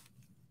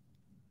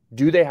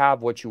 Do they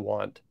have what you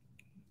want?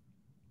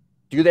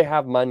 Do they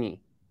have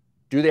money?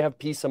 Do they have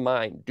peace of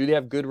mind? Do they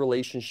have good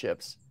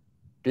relationships?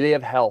 Do they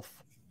have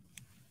health?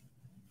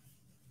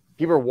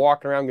 People are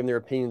walking around giving their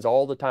opinions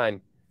all the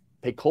time.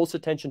 Pay close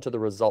attention to the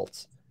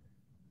results.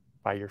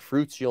 By your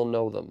fruits, you'll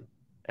know them.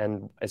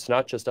 And it's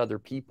not just other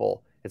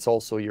people. It's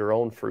also your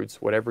own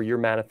fruits. Whatever you're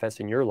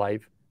manifesting in your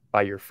life,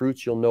 by your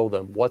fruits, you'll know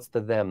them. What's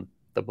the them?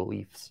 The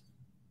beliefs.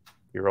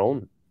 Your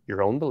own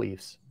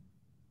beliefs.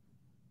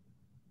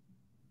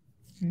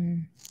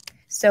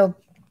 So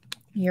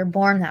you're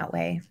born that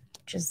way,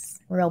 which is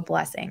a real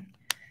blessing.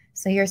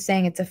 So you're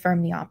saying it's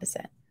affirm the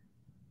opposite.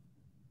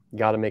 You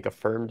got to make a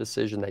firm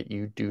decision that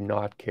you do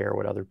not care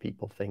what other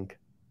people think.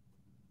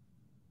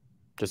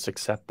 Just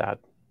accept that.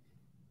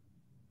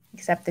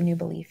 Accept the new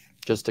belief.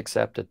 Just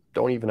accept it.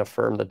 Don't even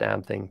affirm the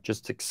damn thing.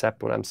 Just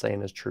accept what I'm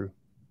saying is true.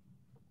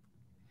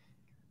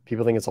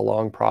 People think it's a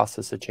long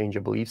process to change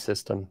a belief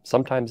system.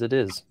 Sometimes it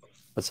is,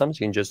 but sometimes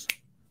you can just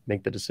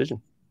make the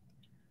decision.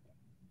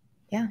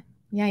 Yeah,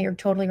 you're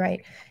totally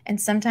right.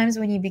 And sometimes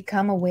when you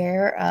become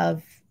aware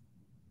of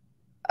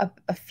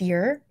a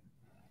fear,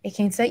 it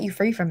can set you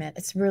free from it.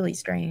 It's really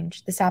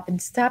strange. This happened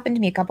to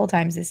me a couple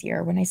times this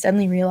year when I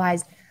suddenly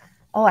realized,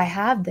 oh, I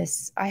have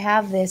this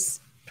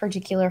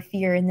particular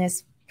fear in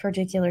this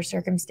particular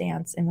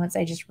circumstance. And once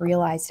I just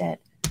realized it,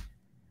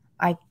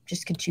 I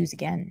just could choose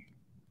again.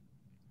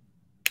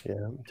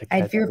 Yeah.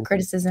 I had fear of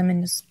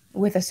criticism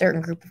with a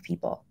certain group of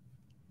people.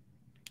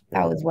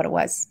 That was what it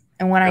was.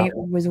 And when I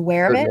was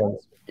aware of it,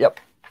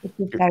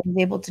 I was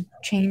able to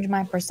change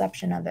my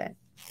perception of it.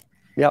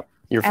 Yep.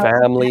 Your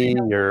family,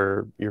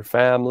 your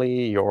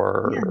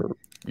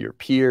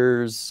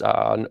peers,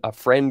 a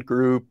friend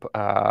group,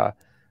 the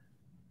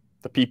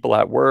people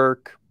at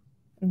work.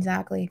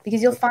 Exactly.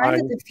 Because you'll find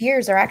that the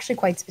fears are actually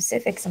quite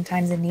specific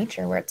sometimes in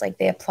nature, where it's like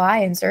they apply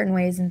in certain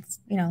ways. And,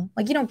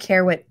 like you don't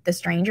care what the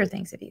stranger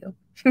thinks of you,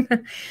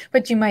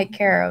 but you might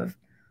care of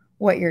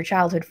what your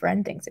childhood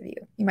friend thinks of you.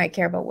 You might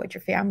care about what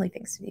your family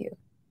thinks of you.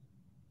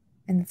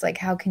 And it's like,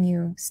 how can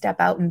you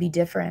step out and be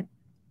different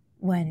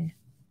when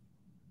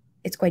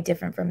it's quite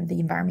different from the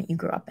environment you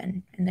grew up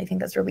in? And I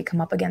think that's where we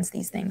come up against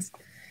these things.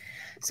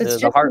 So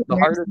it's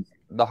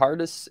the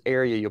hardest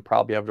area you'll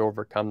probably have to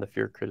overcome the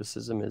fear of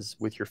criticism is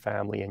with your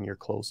family and your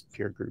close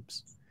peer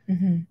groups,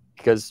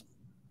 because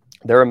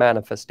they're a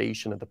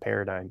manifestation of the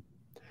paradigm.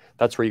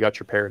 That's where you got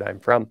your paradigm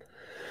from.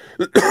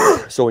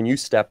 So when you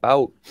step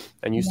out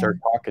and you start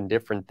talking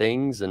different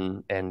things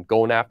and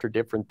going after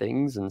different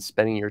things and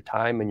spending your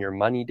time and your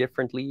money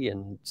differently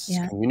and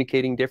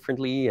communicating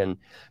differently, and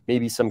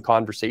maybe some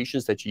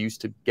conversations that you used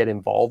to get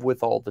involved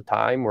with all the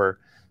time were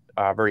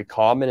very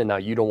common, and now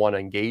you don't want to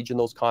engage in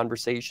those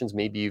conversations.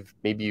 Maybe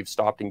you've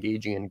stopped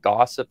engaging in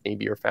gossip.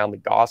 Maybe your family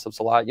gossips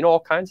a lot. All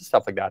kinds of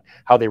stuff like that.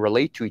 How they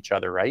relate to each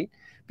other, right?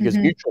 Because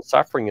mutual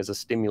suffering is a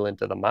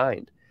stimulant of the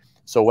mind.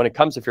 So when it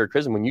comes to fear of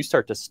criticism, when you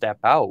start to step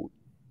out,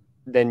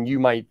 then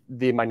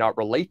they might not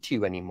relate to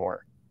you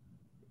anymore.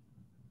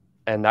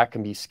 And that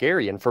can be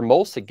scary. And for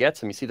most, it gets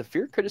them. You see, the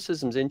fear of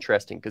criticism is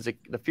interesting because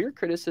the fear of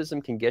criticism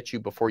can get you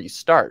before you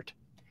start,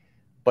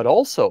 but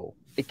also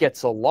it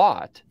gets a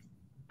lot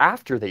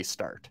after they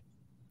start.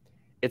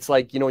 It's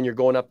like, you know, when you're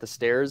going up the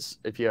stairs,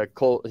 if you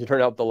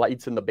turn out the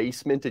lights in the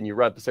basement and you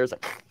run up the stairs,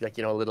 like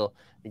you know,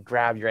 you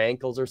grab your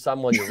ankles or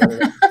something when you're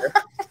running up the stairs.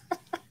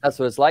 That's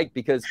what it's like,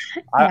 because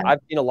Yeah. I've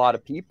seen a lot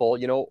of people,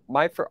 you know,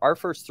 our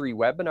first 3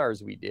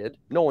 webinars we did,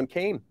 no one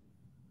came.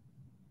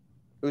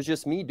 It was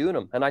just me doing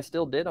them, and I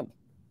still did them.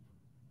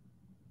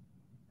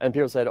 And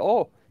people said,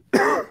 oh,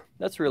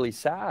 that's really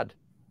sad.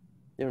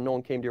 You know, no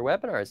one came to your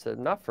webinar. I said,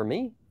 not for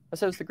me. I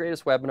said, it's the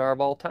greatest webinar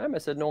of all time. I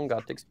said, no one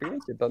got to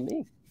experience it but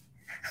me.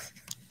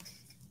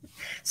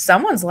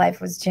 Someone's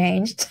life was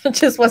changed. It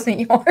just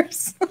wasn't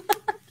yours.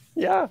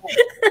 Yeah.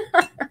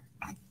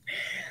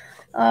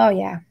 Oh,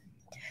 yeah.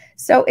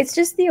 So it's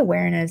just the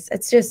awareness.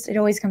 It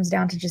always comes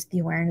down to just the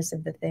awareness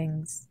of the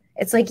things.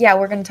 It's like, yeah,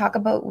 we're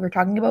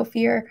talking about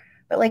fear,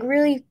 but like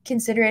really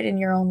consider it in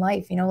your own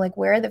life. You know, like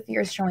where are the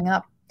fears showing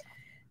up?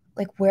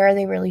 Like where are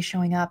they really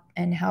showing up?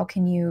 And how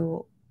can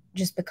you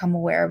just become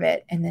aware of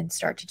it and then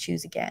start to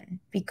choose again?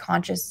 Be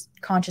conscious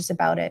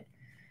about it.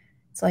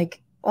 It's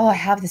like, oh, I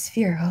have this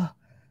fear. Oh,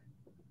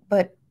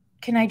 but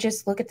can I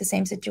just look at the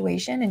same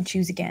situation and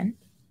choose again?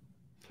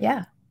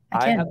 Yeah,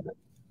 I can.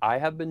 I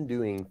have been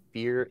doing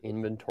fear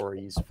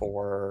inventories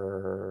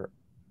for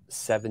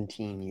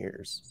 17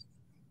 years.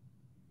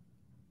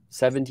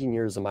 17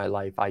 years of my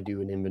life, I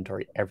do an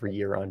inventory every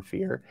year on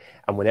fear.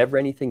 And whenever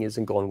anything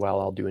isn't going well,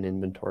 I'll do an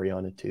inventory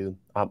on it too.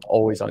 I'm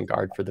always on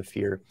guard for the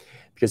fear,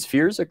 because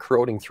fear is a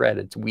corroding thread.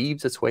 It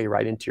weaves its way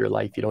right into your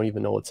life. You don't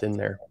even know it's in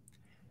there.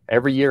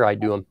 Every year I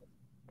do them.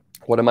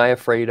 What am I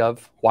afraid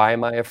of? Why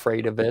am I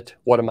afraid of it?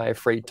 What am I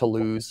afraid to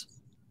lose?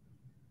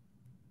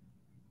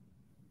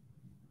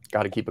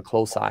 Got to keep a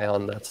close eye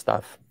on that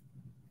stuff.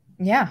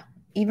 Yeah.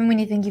 Even when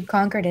you think you've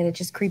conquered it, it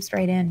just creeps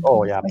right in.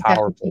 Oh yeah,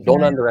 powerful.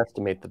 Don't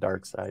underestimate the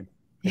dark side.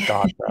 It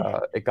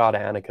got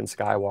Anakin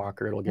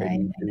Skywalker. It'll get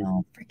you too. I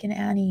know, freaking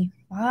Annie.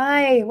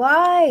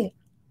 Why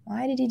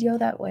did he go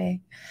that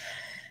way?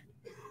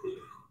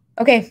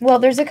 Okay, well,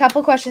 there's a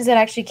couple questions that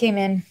actually came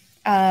in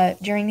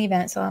during the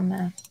event, so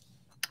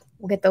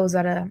we'll get those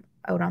out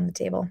on the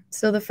table.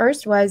 So the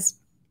first was,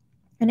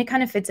 and it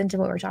kind of fits into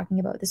what we're talking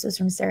about. This was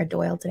from Sarah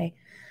Doyle today.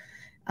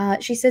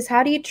 She says,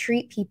 how do you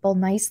treat people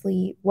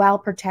nicely while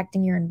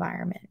protecting your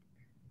environment?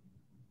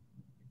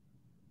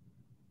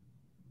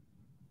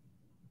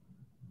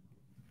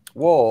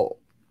 Well,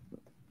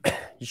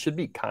 you should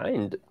be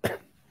kind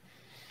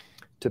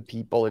to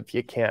people if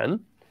you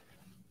can,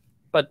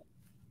 but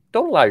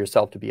don't allow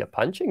yourself to be a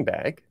punching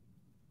bag.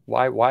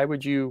 Why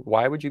would you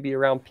be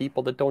around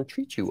people that don't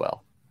treat you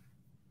well?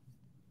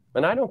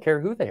 And I don't care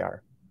who they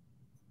are.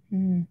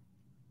 Mm.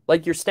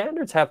 Like, your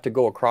standards have to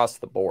go across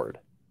the board.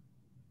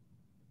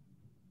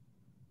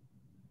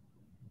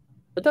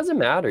 It doesn't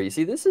matter. You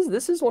see, this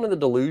is one of the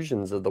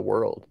delusions of the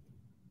world.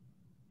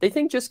 They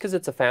think just because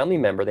it's a family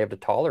member, they have to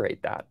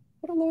tolerate that.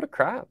 What a load of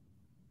crap.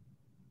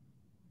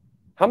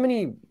 How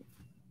many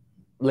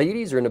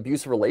ladies are in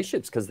abusive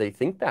relationships because they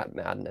think that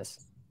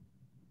madness?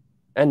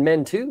 And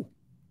men too.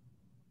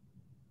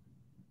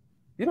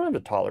 You don't have to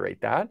tolerate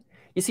that.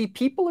 You see,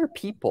 people are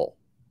people,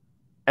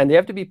 and they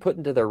have to be put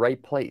into their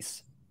right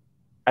place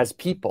as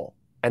people,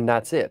 and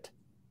that's it.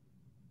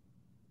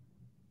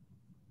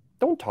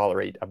 Don't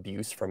tolerate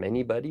abuse from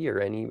anybody or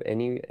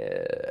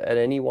at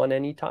anyone,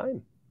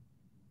 anytime.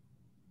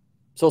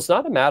 So it's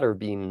not a matter of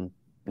being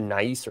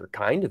nice or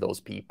kind to those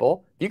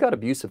people. If you got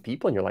abusive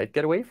people in your life,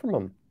 get away from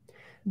them.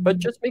 Mm-hmm. But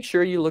just make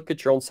sure you look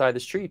at your own side of the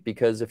street,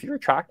 because if you're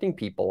attracting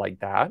people like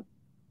that,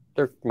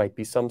 there might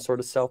be some sort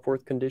of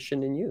self-worth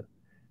condition in you.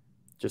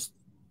 Just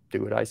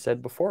do what I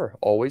said before.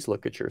 Always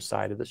look at your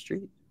side of the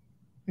street.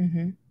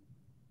 Mm-hmm.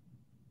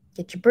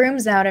 Get your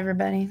brooms out,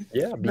 everybody.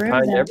 Yeah, be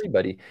kind to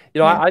everybody.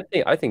 You know,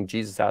 yeah. I think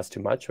Jesus asked too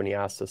much when he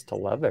asked us to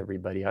love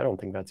everybody. I don't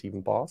think that's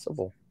even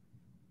possible.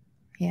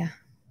 Yeah.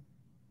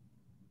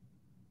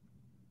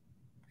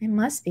 It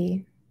must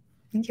be.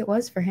 I think it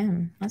was for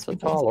him. That's a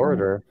tall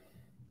order.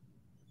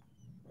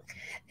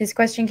 This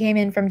question came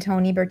in from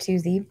Tony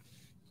Bertuzzi.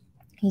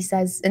 He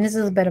says, and this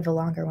is a bit of a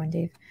longer one,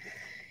 Dave.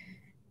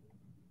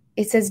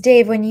 It says,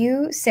 Dave, when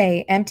you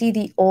say empty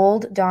the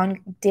old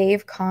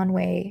Dave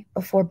Conway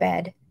before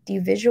bed, do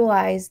you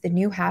visualize the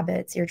new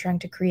habits you're trying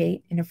to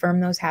create and affirm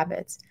those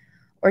habits?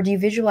 Or do you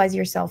visualize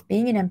yourself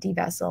being an empty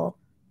vessel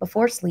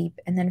before sleep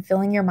and then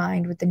filling your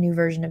mind with the new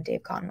version of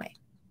Dave Conway?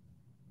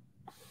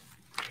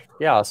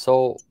 Yeah,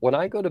 so when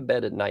I go to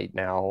bed at night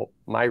now,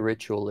 my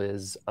ritual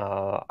is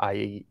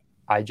I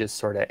just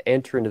sort of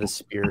enter into the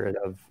spirit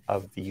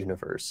of the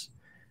universe.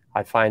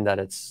 I find that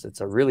it's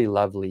a really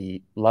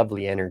lovely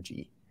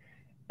energy.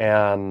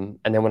 And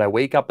then when I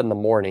wake up in the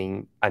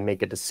morning, I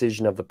make a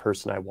decision of the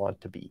person I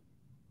want to be.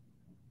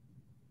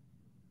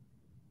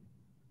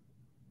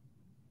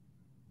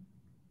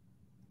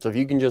 So if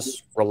you can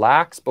just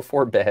relax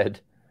before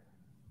bed,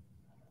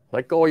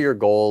 let go of your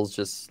goals,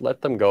 just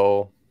let them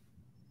go.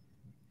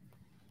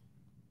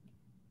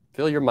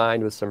 Fill your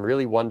mind with some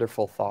really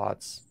wonderful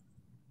thoughts.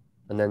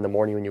 And then in the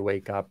morning when you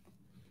wake up,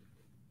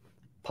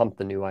 pump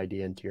the new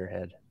idea into your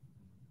head.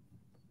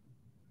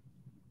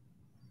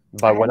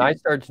 But when I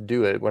start to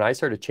do it, when I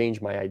start to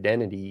change my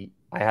identity,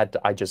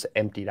 I just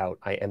emptied out.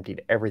 I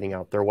emptied everything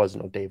out. There was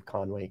no Dave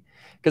Conway,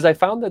 because I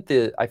find that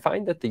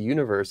the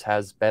universe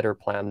has better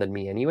plan than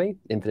me anyway.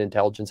 Infinite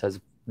intelligence has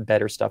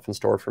better stuff in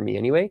store for me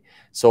anyway.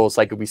 So it's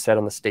like we said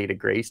on the state of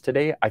grace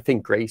today. I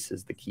think grace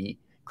is the key.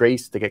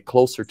 Grace to get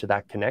closer to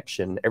that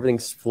connection. Everything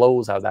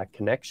flows out of that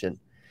connection.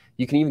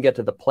 You can even get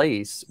to the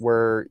place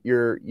where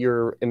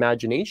your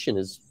imagination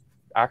is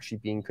actually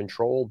being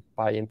controlled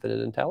by infinite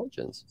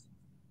intelligence.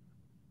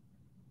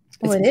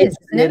 Well, it is,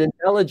 infinite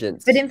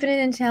intelligence. But infinite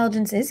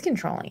intelligence is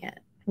controlling it,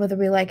 whether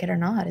we like it or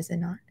not, is it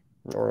not?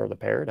 Or the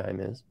paradigm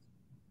is.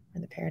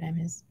 Or the paradigm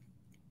is.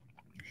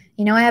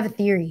 You know, I have a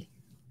theory,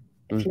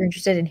 if you're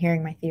interested in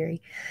hearing my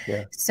theory.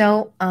 Yeah.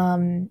 So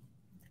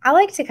I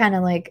like to kind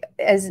of like,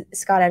 as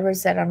Scott Edwards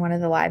said on one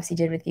of the lives he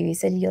did with you, he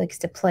said he likes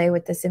to play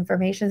with this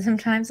information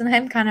sometimes. And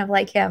I'm kind of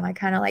like him. I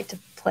kind of like to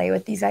play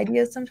with these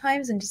ideas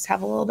sometimes and just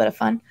have a little bit of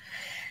fun.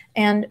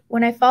 And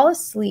when I fall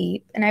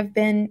asleep, and I've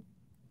been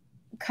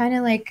kind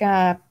of like,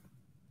 kind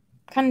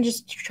of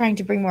just trying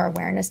to bring more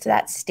awareness to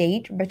that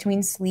state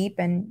between sleep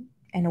and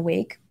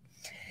awake,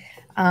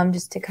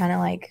 just to kind of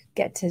like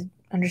get to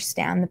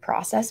understand the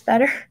process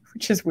better,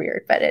 which is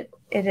weird, but it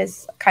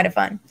is kind of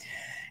fun.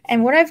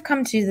 And what I've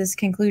come to this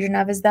conclusion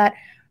of is that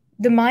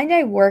the mind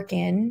I work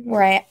in,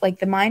 where I like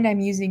the mind I'm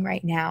using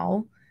right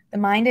now, the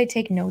mind I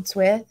take notes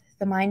with,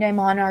 the mind I'm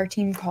on our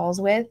team calls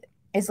with,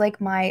 is like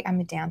I'm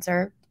a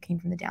dancer, came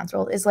from the dance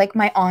world, is like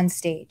my on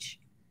stage.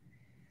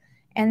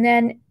 And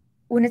then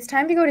when it's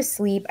time to go to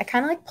sleep, I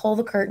kind of like pull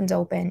the curtains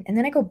open and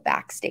then I go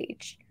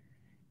backstage.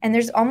 And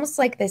there's almost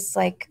like this,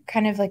 like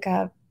kind of like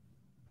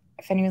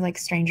if any like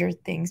Stranger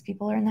Things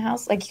people are in the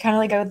house, like you kind of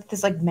like go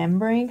this like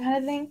membrane kind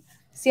of thing.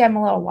 See, I'm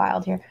a little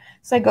wild here.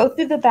 So I go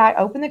through the back,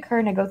 open the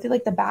curtain, I go through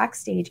like the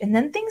backstage, and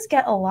then things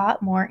get a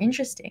lot more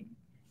interesting.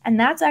 And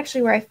that's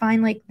actually where I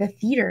find like the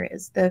theater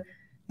is, the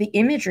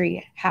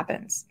imagery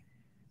happens.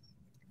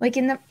 Like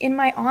in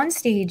my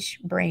onstage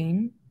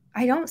brain,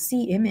 I don't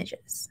see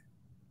images.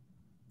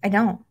 I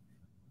don't.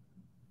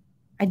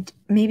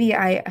 Maybe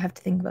I have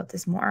to think about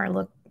this more,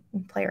 or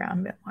play around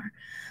a bit more.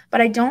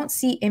 But I don't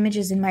see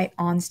images in my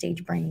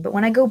onstage brain. But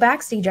when I go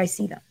backstage, I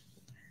see them.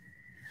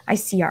 I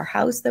see our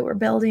house that we're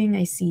building.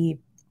 I see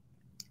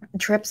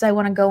trips I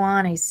want to go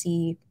on. I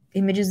see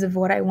images of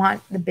what I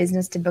want the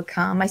business to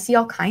become. I see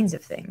all kinds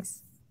of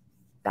things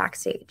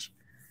backstage,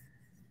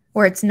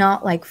 where it's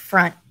not like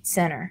front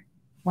center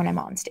when I'm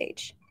on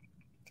stage.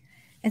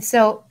 And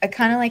so I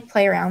kind of like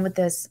play around with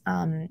this,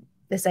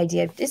 this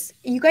idea of this.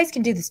 You guys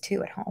can do this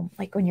too at home.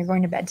 Like when you're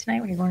going to bed tonight,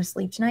 when you're going to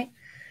sleep tonight,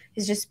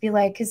 is just be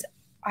like, because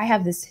I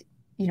have this,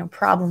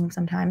 problem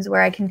sometimes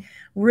where I can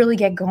really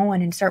get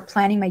going and start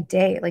planning my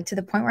day, like to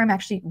the point where I'm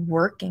actually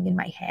working in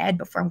my head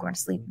before I'm going to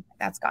sleep.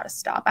 That's got to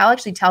stop. I'll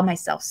actually tell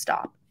myself,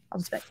 stop. I'll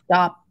just be like,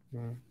 stop,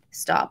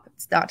 stop.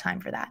 It's not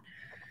time for that.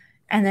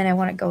 And then I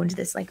want to go into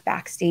this like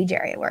backstage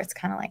area where it's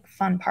kind of like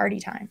fun party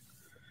time,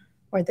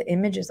 where the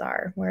images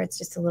are, where it's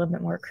just a little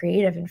bit more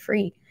creative and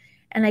free.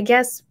 And I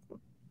guess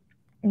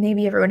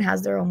maybe everyone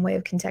has their own way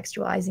of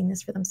contextualizing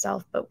this for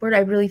themselves. But what I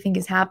really think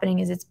is happening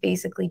is it's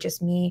basically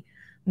just me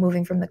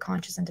moving from the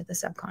conscious into the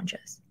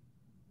subconscious.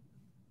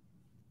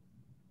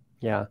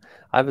 Yeah,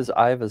 I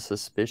have a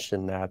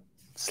suspicion that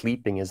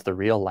sleeping is the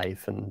real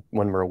life, and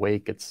when we're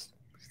awake,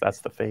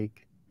 that's the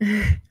fake.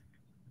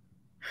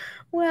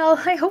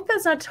 Well, I hope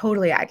that's not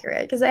totally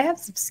accurate, because I have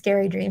some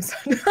scary dreams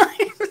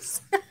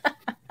sometimes.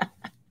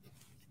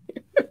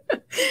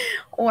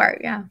 Or,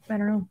 yeah, I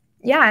don't know.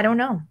 Yeah, I don't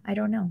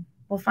know.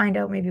 We'll find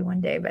out maybe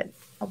one day, but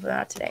hopefully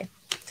not today.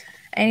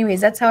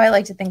 Anyways, that's how I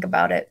like to think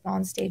about it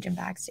on stage and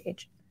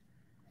backstage.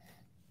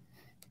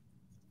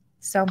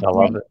 So I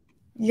love it.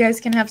 You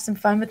guys can have some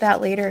fun with that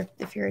later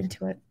if you're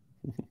into it.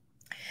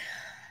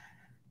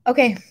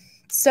 Okay,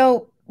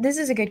 so this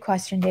is a good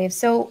question, Dave.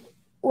 So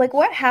like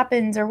what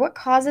happens or what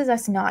causes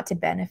us not to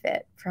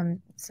benefit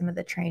from some of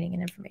the training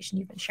and information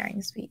you've been sharing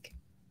this week?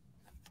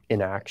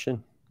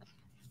 Inaction.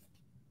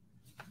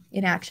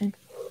 Inaction.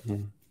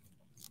 Mm-hmm.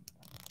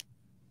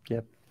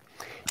 Yep.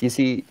 You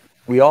see,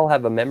 we all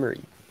have a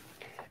memory,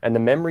 and the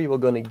memory will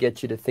going to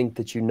get you to think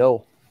that you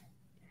know.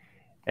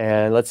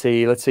 And let's say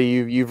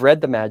you've read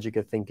The Magic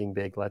of Thinking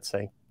Big, let's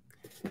say,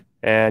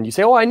 and you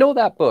say, "Oh, I know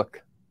that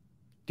book."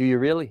 Do you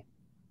really?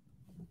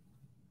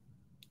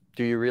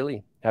 Do you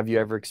really? Have you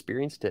ever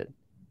experienced it?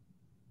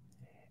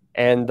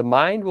 And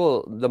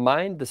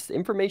this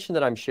information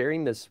that I'm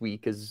sharing this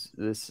week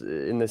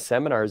in this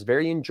seminar is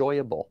very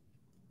enjoyable.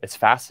 It's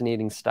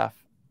fascinating stuff.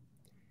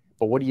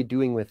 But what are you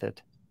doing with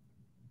it?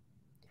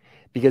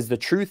 Because the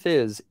truth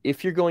is,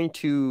 if you're going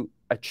to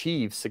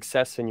achieve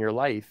success in your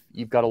life,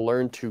 you've got to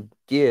learn to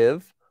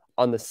give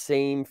on the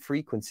same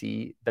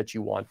frequency that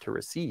you want to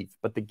receive.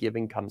 But the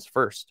giving comes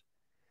first.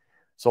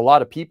 So a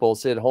lot of people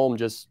sit at home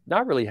just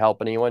not really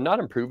helping anyone, not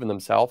improving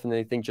themselves, and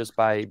they think just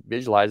by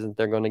visualizing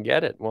they're going to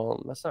get it.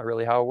 Well, that's not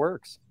really how it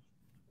works.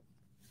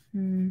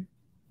 You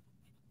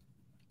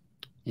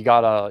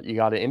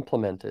gotta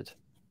implement it.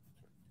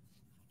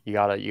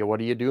 What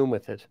are you doing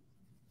with it?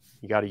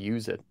 You gotta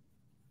use it.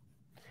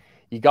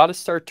 You gotta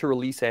start to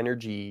release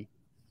energy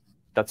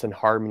that's in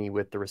harmony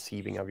with the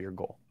receiving of your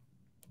goal.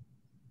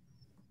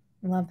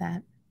 Love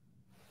that.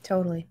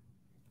 Totally.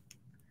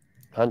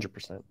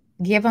 100%.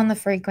 Give on the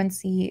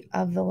frequency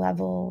of the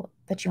level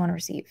that you want to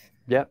receive.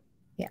 Yep.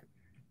 Yeah.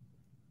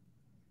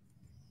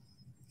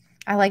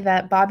 I like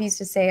that. Bob used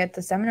to say at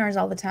the seminars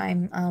all the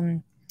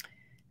time,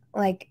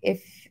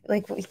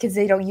 because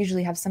they don't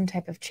usually have some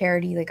type of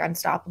charity, like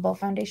Unstoppable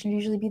Foundation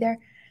usually be there.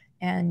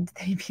 And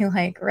they'd be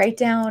like, write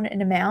down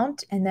an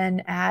amount and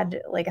then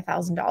add like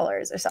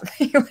 $1,000 or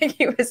something. Like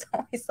he was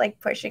always like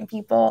pushing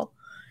people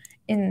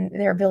in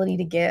their ability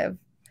to give.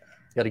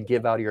 You got to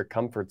give out of your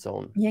comfort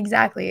zone. Yeah,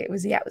 exactly. It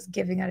was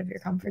giving out of your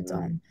comfort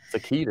zone.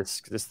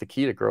 It's the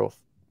key to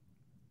growth.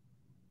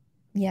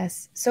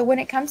 Yes. So when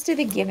it comes to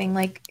the giving,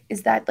 like,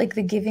 is that like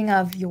the giving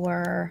of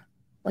your,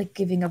 like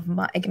giving of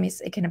money? I mean,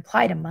 it can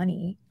apply to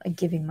money, like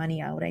giving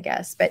money out, I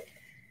guess. But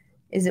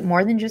is it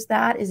more than just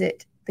that? Is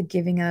it the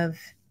giving of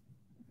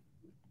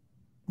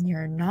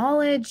your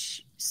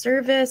knowledge,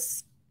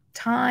 service,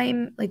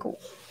 time? Like,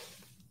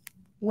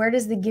 where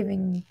does the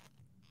giving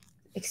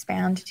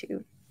expand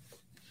to?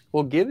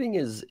 Well, giving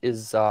is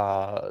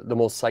the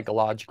most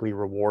psychologically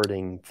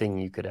rewarding thing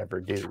you could ever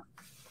do.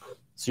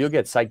 So you'll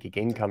get psychic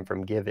income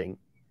from giving.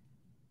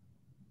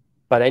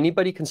 But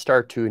anybody can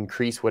start to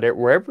increase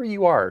wherever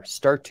you are,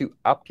 start to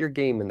up your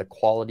game in the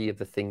quality of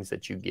the things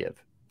that you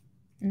give.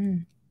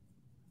 Mm.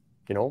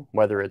 You know,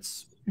 whether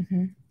it's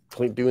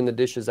doing the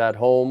dishes at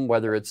home,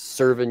 whether it's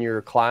serving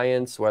your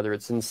clients, whether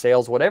it's in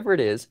sales, whatever it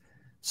is,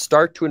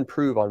 start to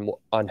improve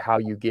on how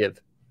you give.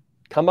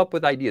 Come up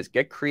with ideas.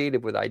 Get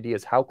creative with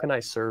ideas. How can I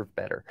serve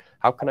better?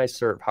 How can I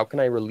serve? How can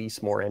I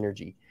release more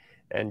energy?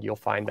 And you'll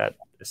find that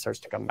it starts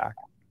to come back.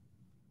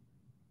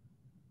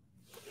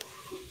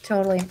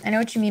 Totally. I know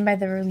what you mean by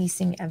the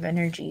releasing of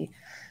energy,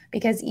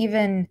 because we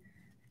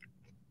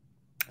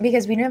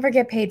never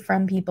get paid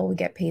from people, we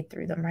get paid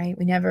through them, right?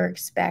 We never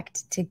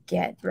expect to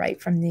get right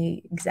from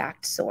the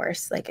exact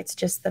source. Like it's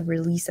just the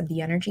release of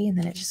the energy and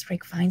then it just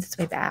like finds its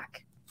way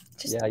back.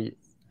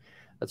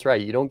 That's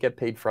right. You don't get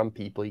paid from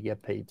people, you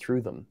get paid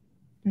through them.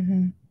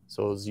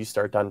 So as you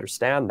start to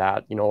understand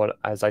that, you know,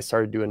 as I used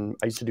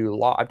to do a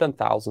lot, I've done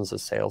thousands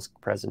of sales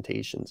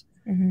presentations.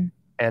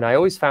 And I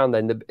always found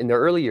that in the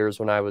early years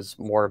when I was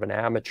more of an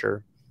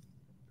amateur,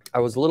 I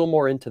was a little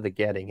more into the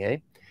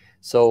getting,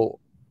 So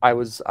I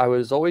was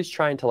always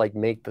trying to like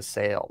make the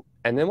sale.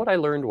 And then what I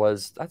learned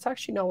was that's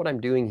actually not what I'm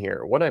doing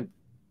here. What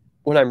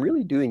I'm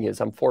really doing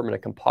is I'm forming a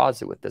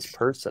composite with this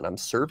person. I'm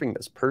serving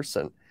this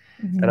person.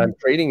 And I'm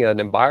creating an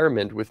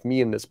environment with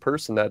me and this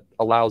person that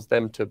allows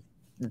them to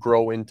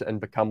grow into and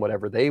become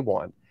whatever they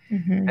want.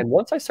 And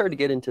once I started to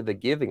get into the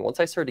giving, once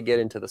I started to get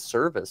into the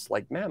service,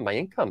 like, man, my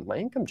income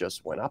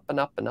just went up and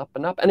up and up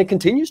and up. And it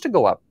continues to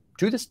go up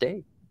to this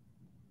day.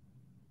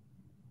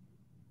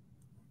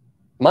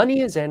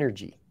 Money is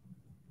energy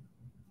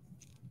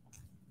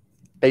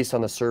based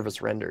on the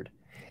service rendered.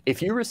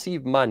 If you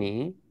receive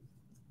money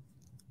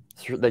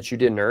that you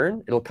didn't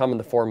earn, it'll come in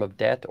the form of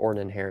debt or an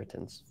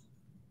inheritance.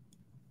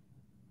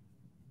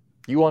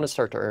 You want to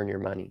start to earn your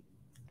money,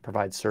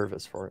 provide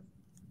service for it.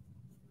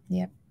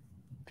 Yep.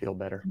 Feel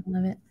better. I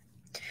love it.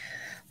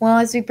 Well,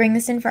 as we bring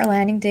this in for our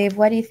landing, Dave,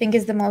 what do you think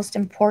is the most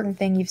important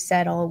thing you've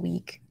said all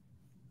week?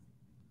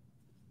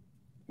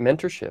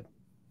 Mentorship.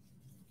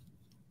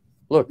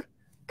 Look,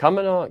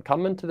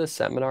 coming to this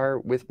seminar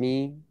with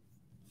me,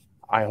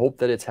 I hope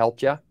that it's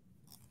helped you.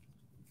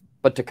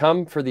 But to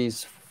come for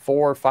these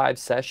 4 or 5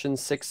 sessions,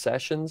 6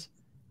 sessions,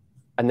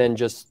 and then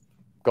just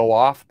go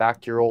off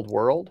back to your old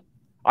world,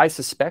 I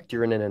suspect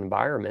you're in an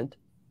environment.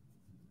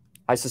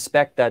 I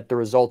suspect that the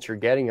results you're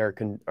getting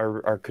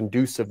are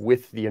conducive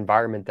with the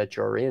environment that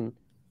you're in.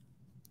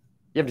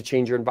 You have to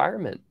change your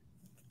environment.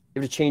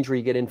 You have to change where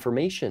you get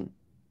information.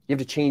 You have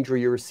to change where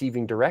you're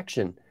receiving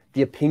direction,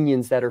 the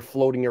opinions that are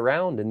floating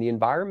around in the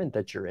environment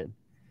that you're in.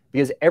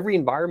 Because every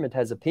environment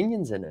has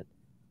opinions in it.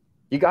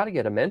 You got to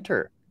get a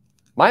mentor.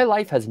 My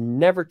life has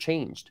never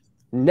changed.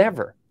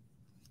 Never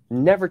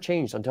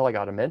changed until I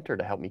got a mentor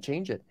to help me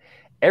change it.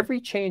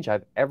 Every change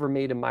I've ever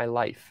made in my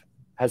life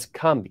has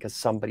come because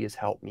somebody has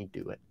helped me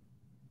do it.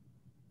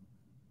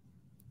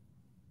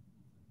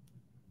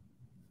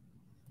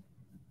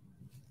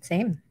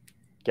 Same.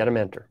 Get a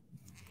mentor.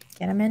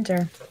 Get a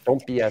mentor.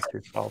 Don't BS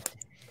yourself.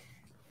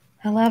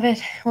 I love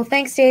it. Well,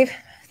 thanks, Dave.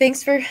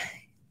 Thanks for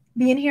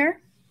being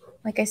here.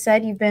 Like I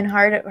said, you've been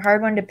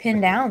hard one to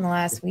pin down the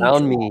last week.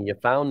 You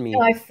found me.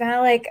 So I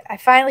felt like I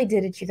finally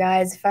did it, you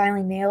guys.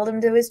 Finally nailed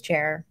him to his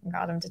chair and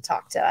got him to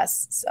talk to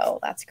us. So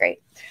that's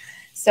great.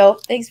 So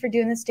thanks for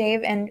doing this,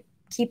 Dave. And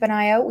keep an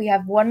eye out. We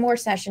have one more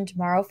session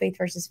tomorrow, Faith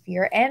versus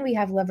Fear. And we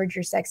have Leverage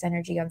Your Sex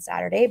Energy on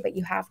Saturday. But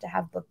you have to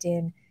have booked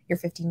in your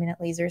 15-minute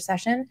laser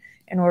session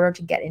in order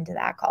to get into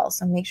that call.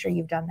 So make sure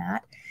you've done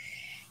that.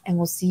 And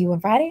we'll see you on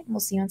Friday. And we'll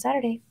see you on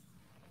Saturday.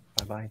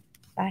 Bye-bye.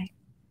 Bye.